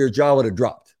 Your jaw would have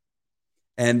dropped.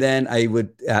 And then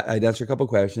I'd answer a couple of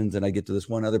questions, and I get to this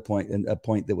one other point, and a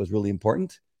point that was really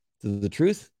important to the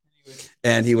truth.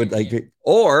 And he would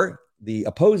or the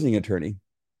opposing attorney.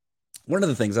 One of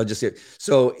the things I'll just say,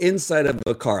 so inside of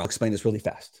a car, I'll explain this really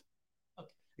fast.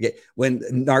 Okay. When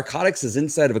narcotics is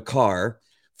inside of a car,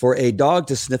 for a dog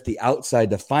to sniff the outside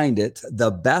to find it,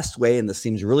 the best way, and this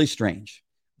seems really strange,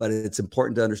 but it's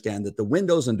important to understand that the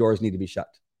windows and doors need to be shut.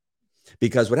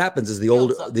 Because what happens is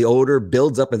the odor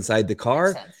builds up inside the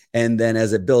car, and then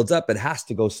as it builds up, it has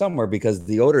to go somewhere because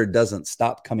the odor doesn't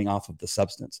stop coming off of the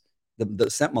substance. The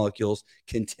scent molecules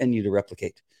continue to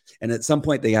replicate. And at some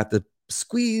point, they have to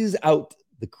squeeze out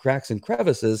the cracks and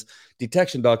crevices.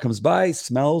 Detection dog comes by,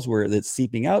 smells where it's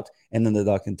seeping out, and then the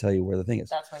dog can tell you where the thing is.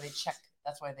 That's why they check.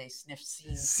 That's why they sniff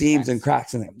seams and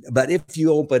cracks in them. But if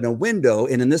you open a window,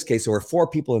 and in this case, there were 4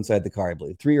 people inside the car, I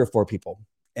believe, 3 or 4 people.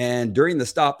 And during the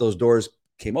stop, those doors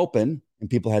came open and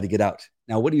people had to get out.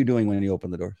 Now, what are you doing when you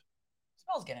open the doors?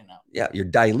 Smells getting out. Yeah, you're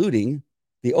diluting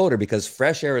the odor because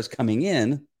fresh air is coming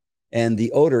in and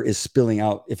the odor is spilling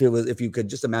out. If you could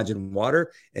just imagine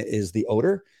water is the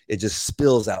odor, it just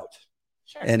spills out.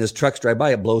 Sure. And as trucks drive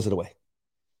by, it blows it away.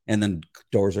 And then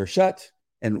doors are shut,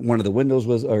 and one of the windows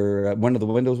was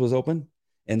open.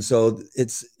 And so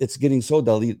it's getting so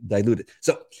diluted.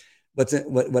 So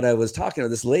what I was talking to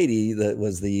this lady that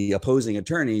was the opposing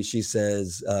attorney, she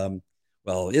says,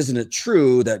 well, isn't it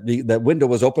true that that window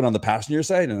was open on the passenger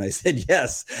side? And I said,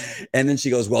 yes. And then she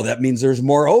goes, well, that means there's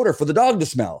more odor for the dog to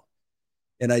smell.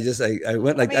 And I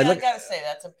went like, I gotta say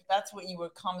that's what you were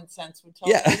common sense would tell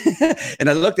me. Yeah. And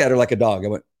I looked at her like a dog.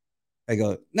 I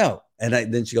go, no. And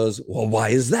then she goes, well, why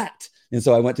is that? And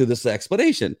so I went through this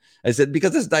explanation. I said,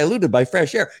 because it's diluted by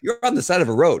fresh air. You're on the side of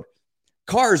a road.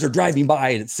 Cars are driving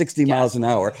by and it's 60 miles an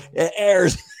hour.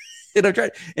 Air's,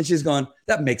 and she's going,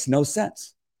 that makes no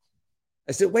sense.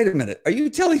 I said, wait a minute. Are you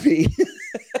telling me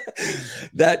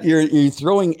that you're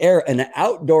throwing air in an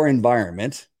outdoor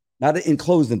environment, not an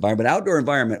enclosed environment, outdoor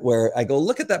environment where I go,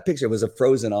 look at that picture. It was a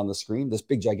frozen on the screen, this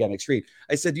big gigantic screen.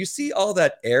 I said, you see all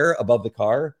that air above the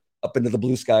car up into the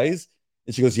blue skies?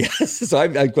 And she goes, yes. So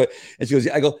I quit. And she goes,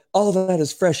 I go, all that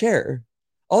is fresh air.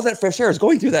 All that fresh air is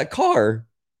going through that car.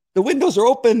 The windows are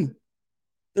open.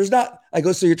 There's not, I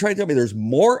go, so you're trying to tell me there's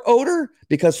more odor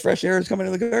because fresh air is coming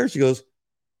in the car? She goes,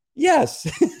 yes.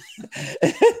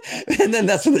 And then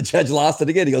that's when the judge lost it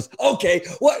again. He goes, okay,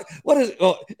 what is,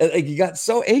 he got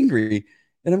so angry.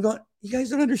 And I'm going, you guys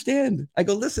don't understand. I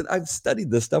go, listen, I've studied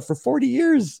this stuff for 40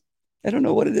 years. I don't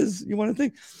know what it is you want to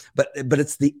think, but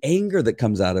it's the anger that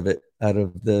comes out of it,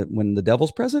 when the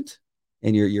devil's present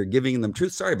and you're giving them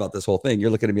truth. Sorry about this whole thing.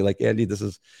 You're looking at me like, Andy, this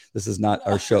is not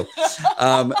our show.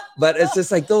 But it's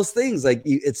just like those things, like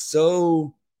it's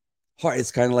so hard.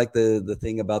 It's kind of like the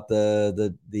thing about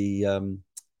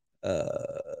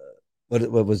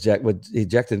what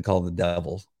Jackson called the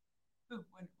devil,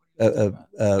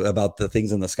 about the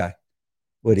things in the sky.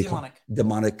 What do you call it?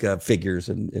 Demonic figures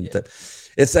and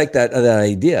it's like that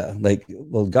idea, like,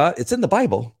 well, God, it's in the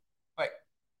Bible. Right.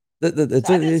 I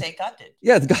didn't say God did.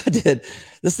 Yeah, God did.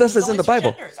 This stuff is in the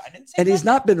Bible. And he's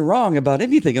not been wrong about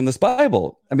anything in this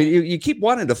Bible. I mean, you keep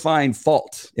wanting to find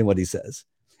fault in what he says.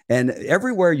 And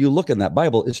everywhere you look in that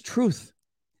Bible is truth.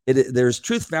 There's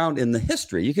truth found in the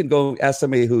history. You can go ask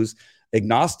somebody who's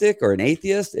agnostic or an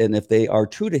atheist, and if they are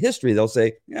true to history, they'll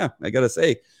say, yeah, I got to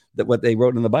say, that what they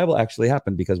wrote in the Bible actually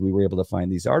happened, because we were able to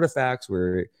find these artifacts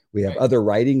where we have Right. other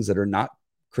writings that are not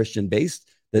Christian based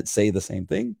that say the same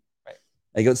thing. Right.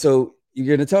 I go, so you're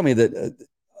going to tell me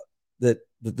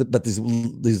but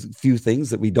these few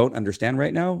things that we don't understand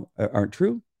right now aren't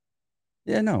true?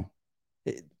 Yeah, no.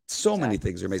 So many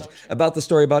things are amazing about the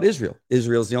story about Israel.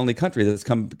 Israel's the only country that's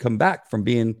come back from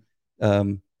being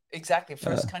exactly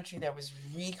first country that was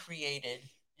recreated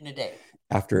in a day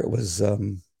after it was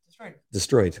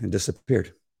destroyed and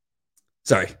disappeared.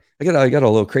 Sorry, I got a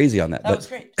little crazy on that. That was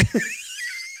great.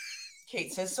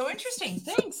 Kate says, so interesting.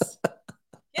 Thanks.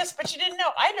 Yes, but you didn't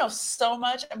know. I know so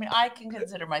much. I mean, I can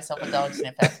consider myself a dog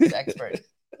sniff expert.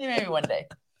 Maybe one day.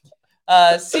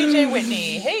 CJ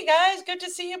Whitney. Hey, guys. Good to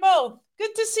see you both.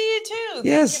 Good to see you, too.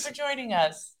 Yes. Thank you for joining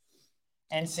us.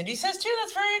 And Cindy says, too,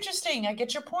 that's very interesting. I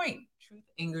get your point. Truth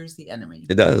angers the enemy.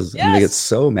 It does. Yes. And they get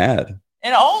so mad.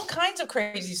 In all kinds of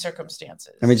crazy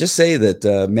circumstances. I mean, just say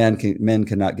that men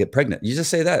cannot get pregnant. You just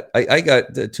say that. I got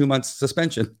 2 months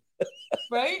suspension.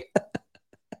 Right?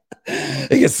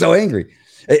 They get so angry.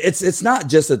 It's not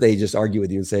just that they just argue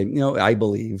with you and say, I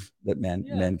believe that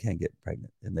men can't get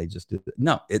pregnant, and they just do it.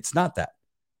 No, it's not that.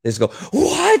 They just go,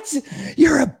 what?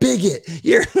 You're a bigot.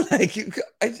 You're like,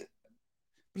 but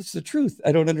it's the truth.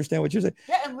 I don't understand what you're saying.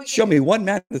 Yeah, and show me one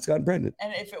man that's gotten pregnant.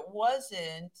 And if it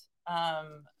wasn't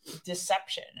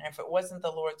deception, and if it wasn't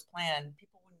the Lord's plan,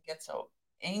 people wouldn't get so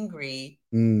angry.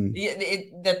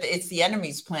 That it's the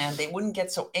enemy's plan. They wouldn't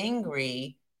get so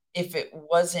angry if it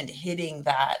wasn't hitting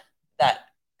that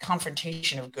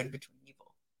confrontation of good between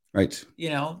evil. Right.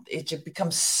 It just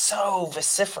becomes so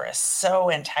vociferous, so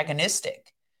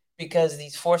antagonistic, because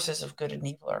these forces of good and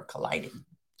evil are colliding.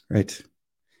 Right.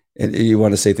 And you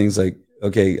want to say things like,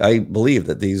 okay, I believe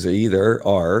that these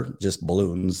are just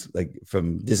balloons like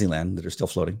from Disneyland that are still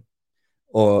floating,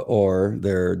 or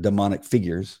they're demonic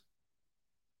figures.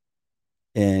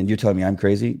 And you're telling me I'm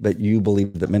crazy, but you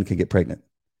believe that men can get pregnant.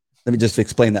 Let me just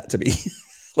explain that to me.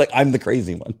 Like I'm the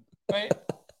crazy one. Right.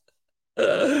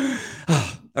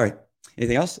 All right.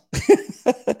 Anything else?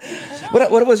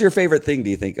 What was your favorite thing, do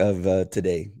you think, of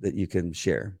today that you can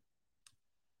share?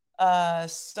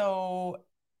 So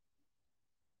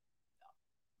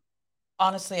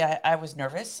honestly, I was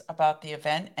nervous about the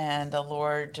event, and the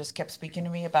Lord just kept speaking to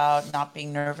me about not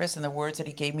being nervous and the words that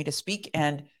he gave me to speak.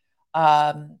 And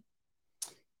a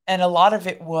lot of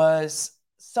it was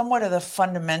somewhat of the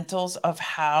fundamentals of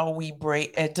how we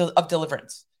break of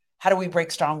deliverance. How do we break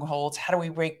strongholds? How do we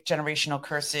break generational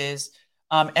curses?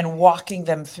 And walking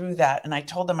them through that. And I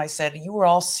told them, I said, you are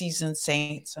all seasoned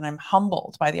saints, and I'm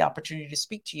humbled by the opportunity to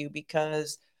speak to you,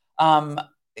 because you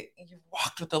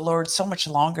walked with the Lord so much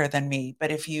longer than me. But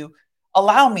if you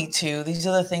allow me to, these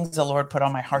are the things the Lord put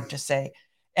on my heart to say.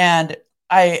 And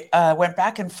I went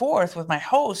back and forth with my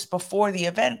host before the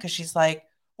event, because she's like,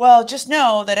 well, just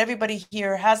know that everybody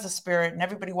here has the Spirit and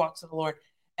everybody walks with the Lord.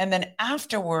 And then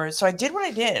afterwards, so I did what I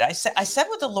did. I said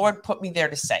what the Lord put me there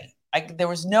to say. There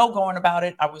was no going about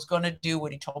it. I was going to do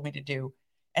what he told me to do.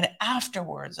 And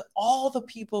afterwards, all the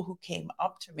people who came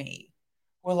up to me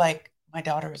were like, my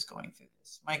daughter is going through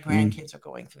this. My grandkids are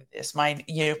going through this. My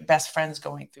best friend's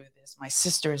going through this. My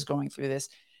sister is going through this.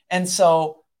 And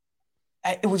so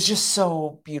it was just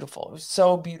so beautiful. It was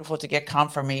so beautiful to get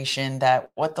confirmation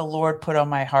that what the Lord put on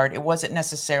my heart, it wasn't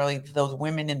necessarily those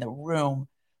women in the room,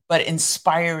 but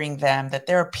inspiring them that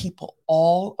there are people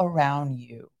all around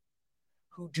you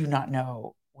who do not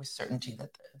know with certainty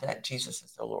that Jesus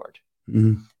is the Lord.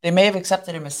 Mm-hmm. They may have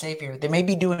accepted him as Savior. They may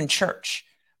be doing church,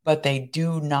 but they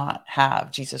do not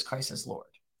have Jesus Christ as Lord.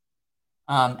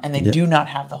 And they do not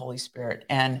have the Holy Spirit.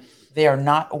 And they are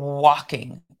not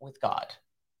walking with God.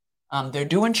 They're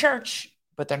doing church,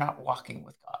 but they're not walking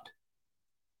with God.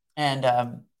 And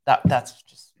that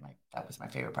was my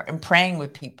favorite part. And praying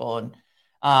with people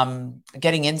and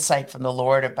getting insight from the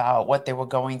Lord about what they were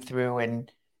going through,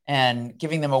 and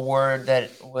giving them a word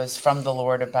that was from the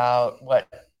Lord about what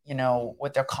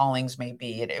their callings may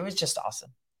be. It was just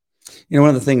awesome. One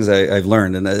of the things I've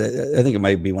learned, and I think it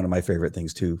might be one of my favorite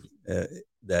things too,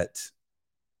 that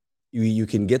you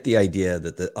can get the idea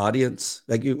that the audience,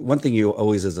 one thing you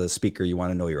always, as a speaker, you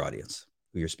want to know your audience,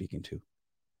 who you're speaking to,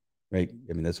 right?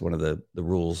 I mean, that's one of the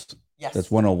rules. Yes.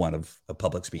 That's 101 of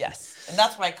public speaking. Yes. And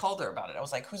that's why I called her about it. I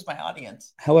was like, who's my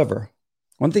audience? However,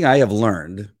 one thing I have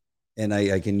learned, and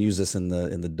I can use this in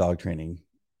the dog training,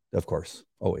 of course,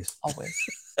 always,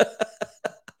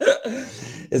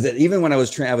 is that even when I was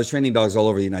training dogs all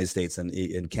over the United States and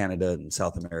in Canada and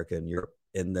South America and Europe,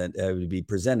 and then it would be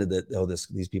presented that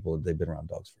these people, they've been around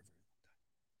dogs for,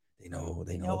 they know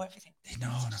everything. They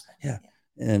know. Yeah.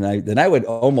 And then I would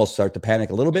almost start to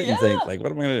panic a little bit and think Yeah. like,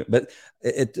 what am I going to do? But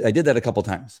I did that a couple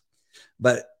times.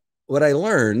 But what I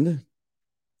learned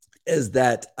is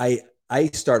that I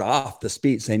start off the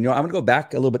speech saying, I'm going to go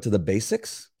back a little bit to the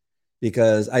basics,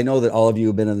 because I know that all of you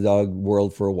have been in the dog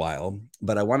world for a while,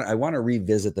 but I want to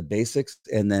revisit the basics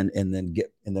and then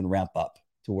ramp up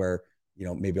to where,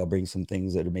 maybe I'll bring some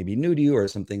things that are maybe new to you, or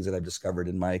some things that I've discovered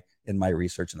in my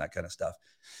research and that kind of stuff.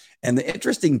 And the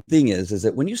interesting thing is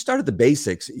that when you start at the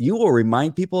basics, you will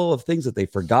remind people of things that they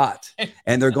forgot,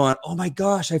 and they're going, oh my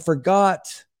gosh, I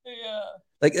forgot. Yeah.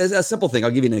 Like a simple thing. I'll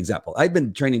give you an example. I've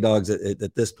been training dogs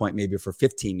at this point, maybe for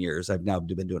 15 years. I've now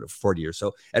been doing it for 40 years.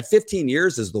 So at 15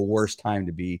 years is the worst time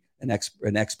to be an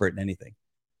expert in anything,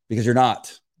 because you're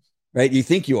not, right? You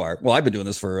think you are. Well, I've been doing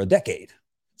this for a decade,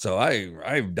 so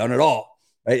I've done it all,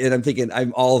 right? And I'm thinking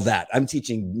I'm all of that. I'm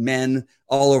teaching men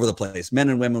all over the place, men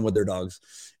and women with their dogs.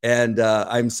 And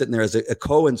I'm sitting there as a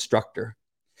co-instructor.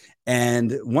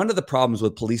 And one of the problems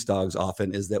with police dogs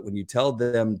often is that when you tell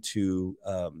them to,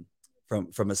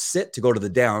 from a sit to go to the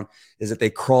down, is that they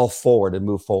crawl forward and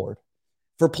move forward.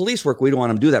 For police work, we don't want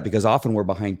them to do that, because often we're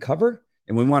behind cover,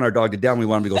 and we want our dog to down. We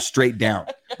want him to go straight down.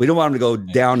 We don't want him to go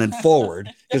down and forward,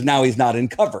 because now he's not in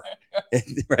cover,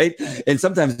 right? And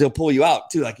sometimes they'll pull you out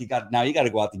too. Like you got to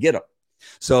go out to get him.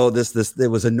 So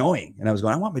it was annoying. And I was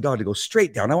going, I want my dog to go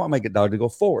straight down. I want my dog to go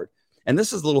forward. And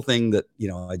this is a little thing that,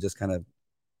 I just kind of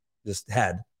just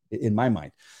had in my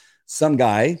mind. Some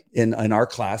guy in our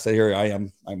class, here I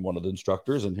am, I'm one of the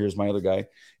instructors, and here's my other guy.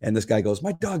 And this guy goes,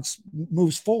 my dog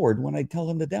moves forward when I tell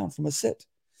him to down from a sit.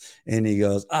 And he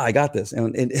goes, I got this.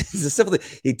 And it's a simple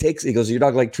thing. He goes, your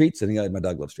dog like treats? And he goes, my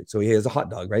dog loves treats. So he has a hot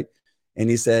dog, right? And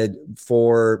he said,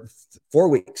 for 4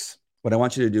 weeks, what I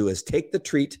want you to do is take the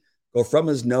treat, go from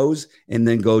his nose, and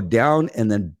then go down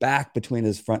and then back between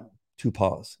his front 2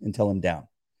 paws until him down.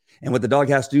 And what the dog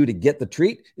has to do to get the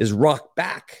treat is rock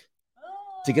back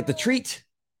to get the treat.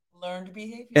 Learned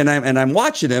behavior. And I'm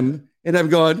watching him, and I'm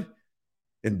going,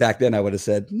 and back then I would have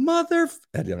said, mother,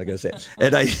 I'm not gonna say it.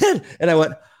 And I did, and I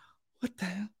went, what the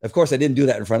hell? Of course, I didn't do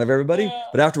that in front of everybody, Yeah.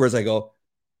 But afterwards I go,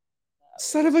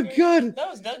 son of a gun. That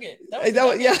was nugget.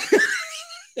 Yeah.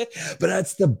 But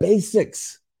that's the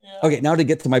basics. Yeah. Okay, now to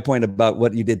get to my point about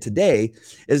what you did today,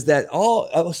 is that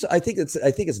I think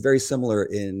it's very similar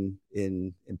in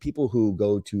people who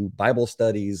go to Bible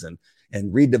studies and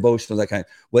read devotionals, that kind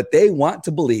of. What they want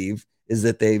to believe is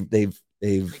that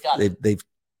they've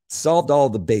solved all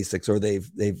the basics, or they've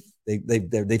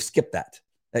skipped that.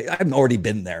 I've already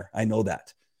been there. I know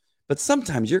that. But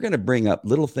sometimes you're going to bring up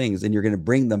little things, and you're going to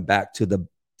bring them back to the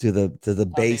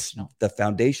base, the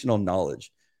foundational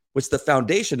knowledge, which the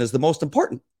foundation is the most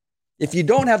important. If you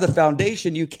don't have the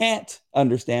foundation, you can't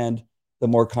understand the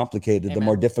more complicated, Amen. the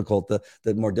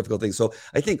more difficult things. So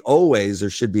I think always there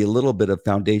should be a little bit of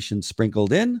foundation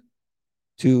sprinkled in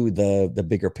to the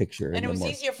bigger picture. And it was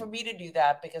easier for me to do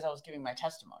that because I was giving my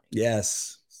testimony.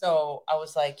 Yes. So I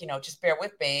was like, just bear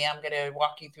with me. I'm going to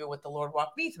walk you through what the Lord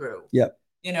walked me through. Yep.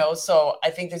 So I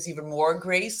think there's even more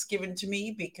grace given to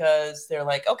me, because they're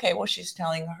like, okay, well, she's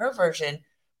telling her version,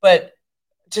 but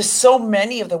just so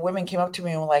many of the women came up to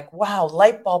me and were like, wow,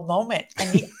 light bulb moment.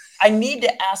 I need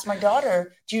to ask my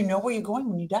daughter, do you know where you're going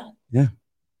when you die? Yeah.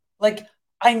 Like,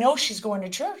 I know she's going to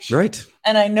church. Right.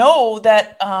 And I know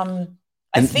that,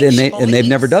 they've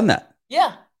never done that.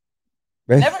 Yeah.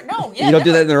 Right. Never. No. Yeah. You don't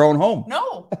do that in their own home.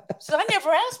 No. So I never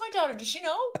asked my daughter, does she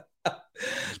know?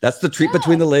 That's the treat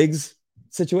between the legs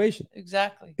situation.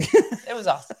 Exactly. It was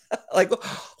awesome. Like,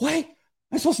 wait,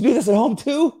 I'm supposed to do this at home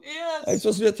too? Yes. I'm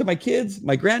supposed to do it to my kids,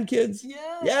 my grandkids?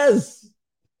 Yes. Yes.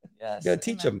 Yes. You got to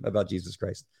teach them about Jesus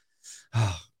Christ.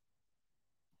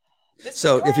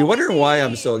 So if you're wondering why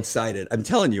I'm so excited, I'm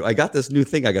telling you, I got this new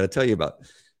thing I got to tell you about.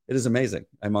 It is amazing.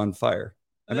 I'm on fire.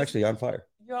 I'm actually on fire.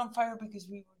 You're on fire because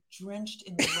we were drenched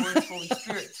in the Lord's Holy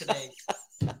Spirit today.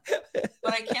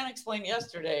 But I can't explain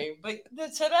yesterday. But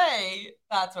today,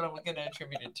 that's what I'm going to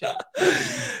attribute it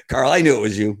to. Carl, I knew it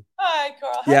was you. Hi,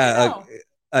 Carl. How do you know?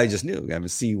 I just knew. I'm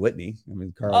C. Whitney.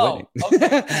 Carl Whitney.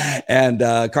 Okay. And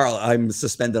Carl, I'm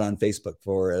suspended on Facebook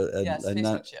for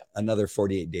another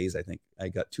 48 days. I think I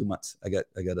got 2 months. I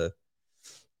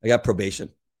got probation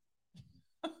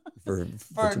for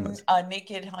 2 months.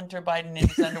 Naked Hunter Biden in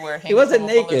his underwear. He wasn't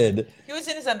naked. He was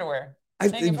in his underwear.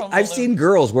 I've seen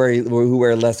girls who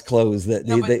wear less clothes.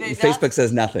 Facebook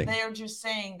says nothing. They are just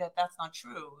saying that that's not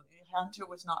true. Hunter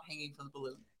was not hanging from the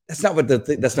balloon. That's not what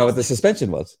the suspension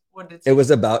was. What did it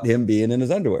was about him being in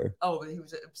his underwear. Oh, but he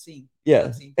was obscene. Yeah.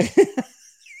 Obscene.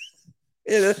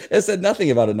 It said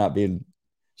nothing about it not being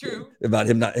true. About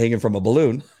him not hanging from a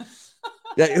balloon.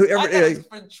 Yeah, I thought it was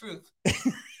for the truth.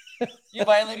 You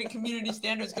violated community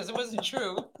standards because it wasn't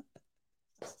true.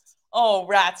 Oh,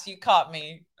 rats, you caught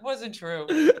me. It wasn't true.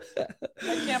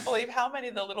 I can't believe how many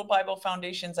of the little Bible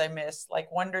foundations I missed,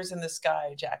 like Wonders in the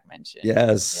Sky, Jack mentioned.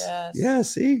 Yes. Yeah,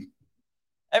 see?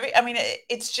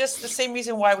 It's just the same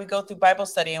reason why we go through Bible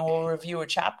study and we'll review a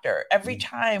chapter. Every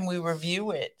time we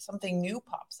review it, something new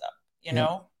pops up, you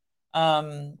know?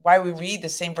 Why we read the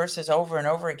same verses over and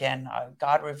over again.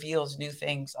 God reveals new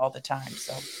things all the time.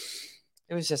 So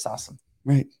it was just awesome.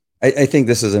 Right. I think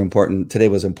this is today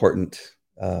was important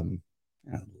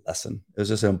lesson. It was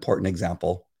just an important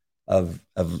example of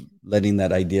letting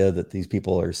that idea that these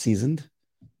people are seasoned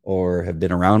or have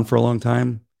been around for a long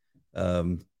time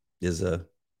is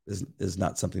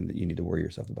not something that you need to worry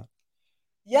yourself about.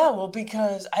 Yeah, well,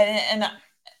 because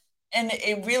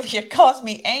it caused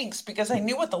me angst because I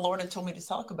knew what the Lord had told me to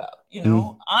talk about. You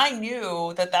know, I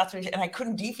knew that's what, and I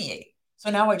couldn't deviate.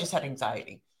 So now I just had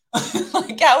anxiety.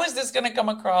 Like, how is this going to come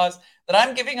across that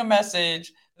I'm giving a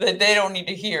message that they don't need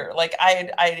to hear? Like,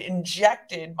 I had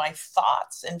injected my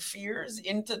thoughts and fears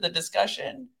into the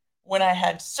discussion when I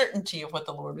had certainty of what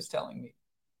the Lord was telling me.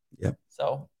 Yep.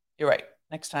 So you're right.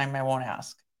 Next time I won't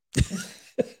ask.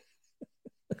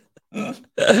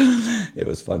 It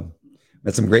was fun.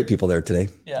 Met some great people there today.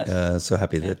 Yes. So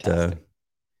happy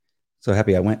so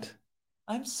happy I went.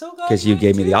 I'm so glad because you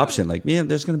gave me the option. Like, yeah,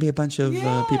 there's going to be a bunch of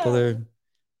people there.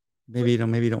 Maybe you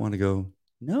don't want to go.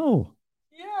 No.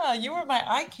 Yeah, you were my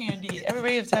eye candy.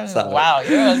 Everybody was telling me, "Wow,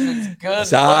 your husband's good."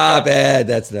 Stop it.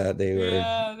 That's not. They were.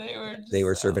 Yeah, they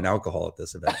were serving alcohol at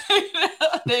this event.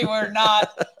 They were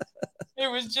not. It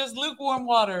was just lukewarm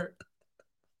water.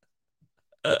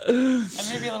 And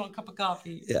maybe a little cup of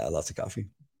coffee. Yeah, lots of coffee.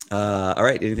 All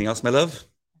right. Anything else, my love?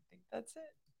 I think that's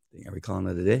it. Are we calling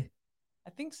it a day? I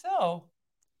think so.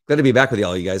 Glad to be back with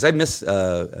y'all, you guys. I miss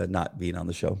not being on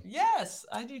the show. Yes,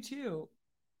 I do too.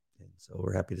 And so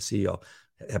we're happy to see y'all.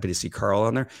 Happy to see Carl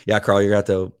on there. Yeah, Carl, you're going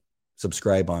to have to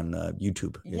subscribe on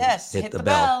YouTube. Yes, hit the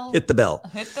bell. Hit the bell.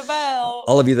 Hit the bell.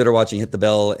 All of you that are watching, hit the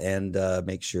bell and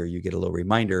make sure you get a little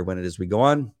reminder when it is we go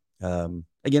on.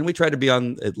 Again, we try to be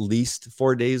on at least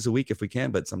 4 days a week if we can,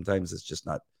 but sometimes it's just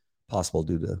not possible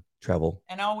due to travel.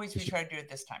 And always we try to do it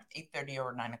this time, 8:30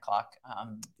 or 9 o'clock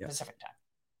Pacific time.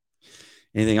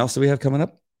 Anything else that we have coming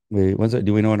up? When's it?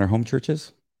 Do we know when our home church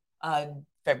is?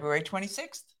 February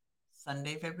 26th.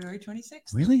 Sunday, February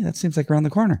 26th. Really? That seems like around the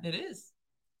corner. It is.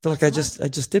 I feel like I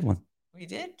just did one. We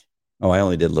did? Oh, I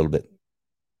only did a little bit.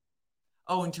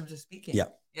 Oh, in terms of speaking? Yeah.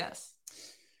 Yes.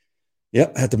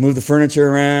 Yep. Had to move the furniture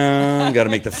around. Got to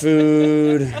make the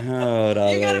food. Oh,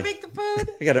 you got to make the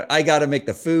food? I got to make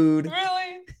the food.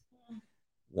 Really?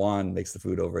 Juan makes the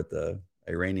food over at the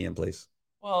Iranian place.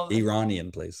 Well, Iranian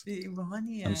place. The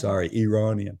Iranian. I'm sorry,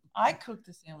 Iranian. I cooked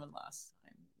the salmon last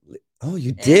time. Oh,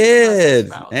 you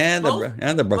did. And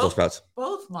the Brussels sprouts.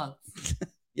 Both months.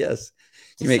 Yes.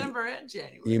 December and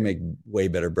January. You make way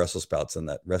better Brussels sprouts than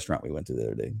that restaurant we went to the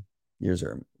other day. Yours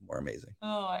are more amazing.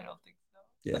 Oh, I don't think so.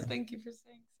 Yeah. But thank you for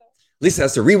saying so. Lisa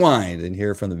has to rewind and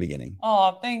hear from the beginning.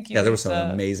 Oh, thank you. Yeah, there was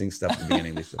some amazing stuff at the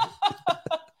beginning, Lisa.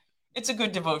 It's a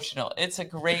good devotional. It's a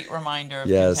great reminder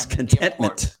of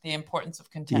contentment. The importance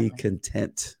of contentment. Be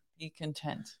content. Be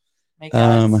content. May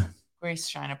God's grace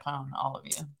shine upon all of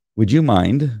you. Would you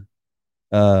mind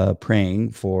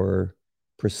praying for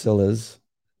Priscilla's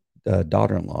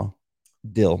daughter-in-law,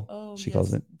 Dill? Oh, she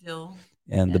calls it Dill,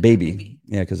 and the baby.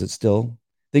 Yeah, because it's still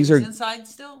things are inside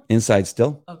still. Inside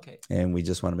still. Okay. And we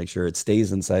just want to make sure it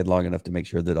stays inside long enough to make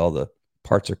sure that all the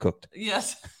parts are cooked.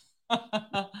 Yes,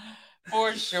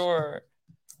 for sure.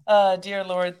 Dear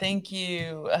Lord, thank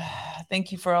you.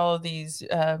 Thank you for all of these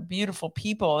beautiful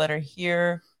people that are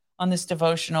here on this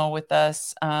devotional with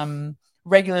us.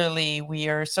 Regularly, we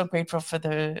are so grateful for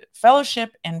the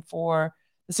fellowship and for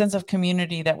the sense of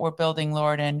community that we're building,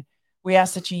 Lord. And we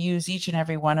ask that you use each and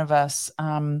every one of us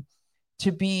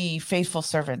to be faithful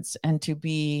servants and to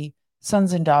be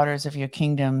sons and daughters of your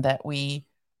kingdom, that we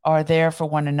are there for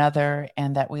one another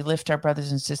and that we lift our brothers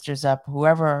and sisters up,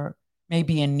 whoever may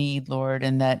be in need, Lord,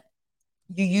 and that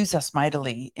you use us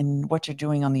mightily in what you're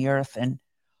doing on the earth and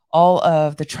all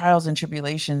of the trials and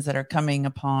tribulations that are coming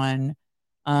upon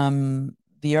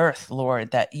the earth,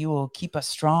 Lord, that you will keep us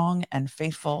strong and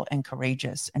faithful and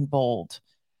courageous and bold,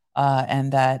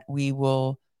 and that we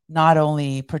will not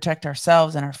only protect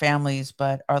ourselves and our families,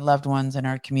 but our loved ones and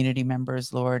our community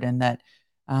members, Lord, and that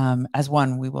as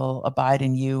one, we will abide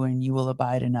in you and you will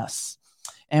abide in us.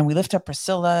 And we lift up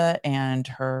Priscilla and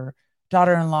her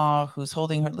daughter-in-law who's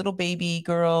holding her little baby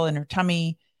girl in her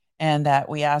tummy, and that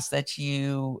we ask that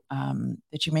you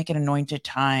make an anointed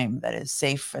time that is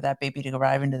safe for that baby to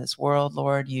arrive into this world,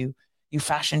 Lord. You You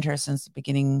fashioned her since the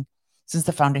beginning, since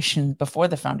the foundation, before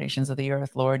the foundations of the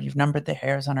earth, Lord. You've numbered the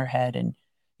hairs on her head, and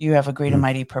you have a great and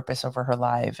mighty purpose over her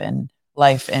life. And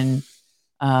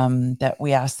that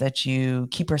we ask that you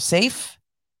keep her safe,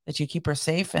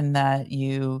 and that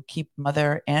you keep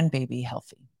mother and baby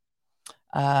healthy.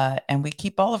 And we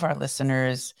keep all of our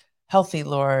listeners healthy,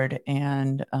 Lord,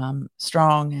 and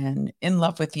strong and in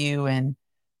love with you, and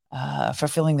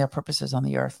fulfilling their purposes on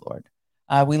the earth, Lord.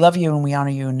 We love you and we honor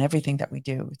you in everything that we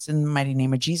do. It's in the mighty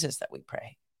name of Jesus that we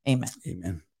pray. Amen.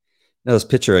 Amen. Now, this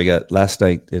picture I got last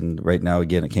night, and right now,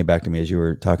 again, it came back to me as you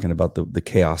were talking about the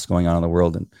chaos going on in the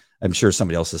world. And I'm sure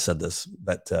somebody else has said this,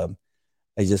 but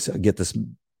I just get this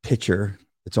picture.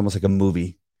 It's almost like a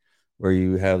movie where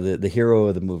you have the hero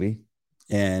of the movie,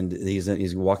 and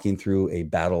he's walking through a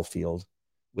battlefield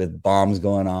with bombs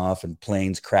going off and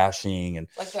planes crashing and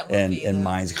like that movie, and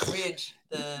mines. Bridge,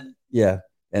 yeah.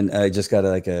 And I just got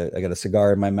I got a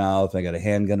cigar in my mouth. I got a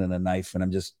handgun and a knife, and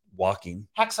I'm just walking.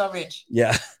 Hacksaw Ridge.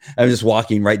 Yeah. I'm just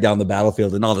walking right down the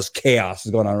battlefield, and all this chaos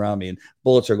is going on around me, and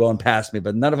bullets are going past me,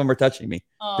 but none of them are touching me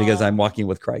because I'm walking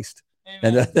with Christ.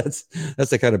 Amen. And that's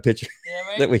the kind of picture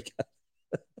that we got.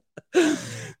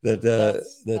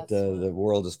 The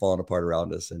world is falling apart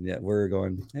around us, and yet we're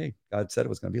going, hey, God said it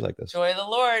was going to be like this. Joy of the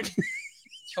Lord.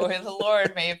 Joy of the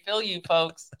Lord. May it fill you,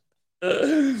 folks.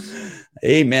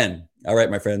 Amen. All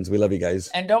right, my friends, we love you guys.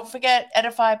 And don't forget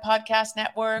Edify Podcast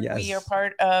Network. Yes. We are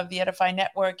part of the Edify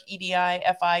Network,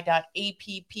 edifi.app.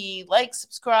 Like,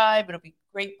 subscribe. It'll be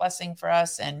a great blessing for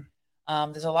us. And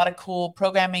there's a lot of cool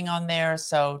programming on there,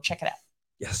 so check it out.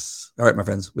 Yes. All right, my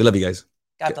friends, we love you guys.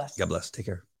 God bless. God bless. Take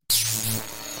care.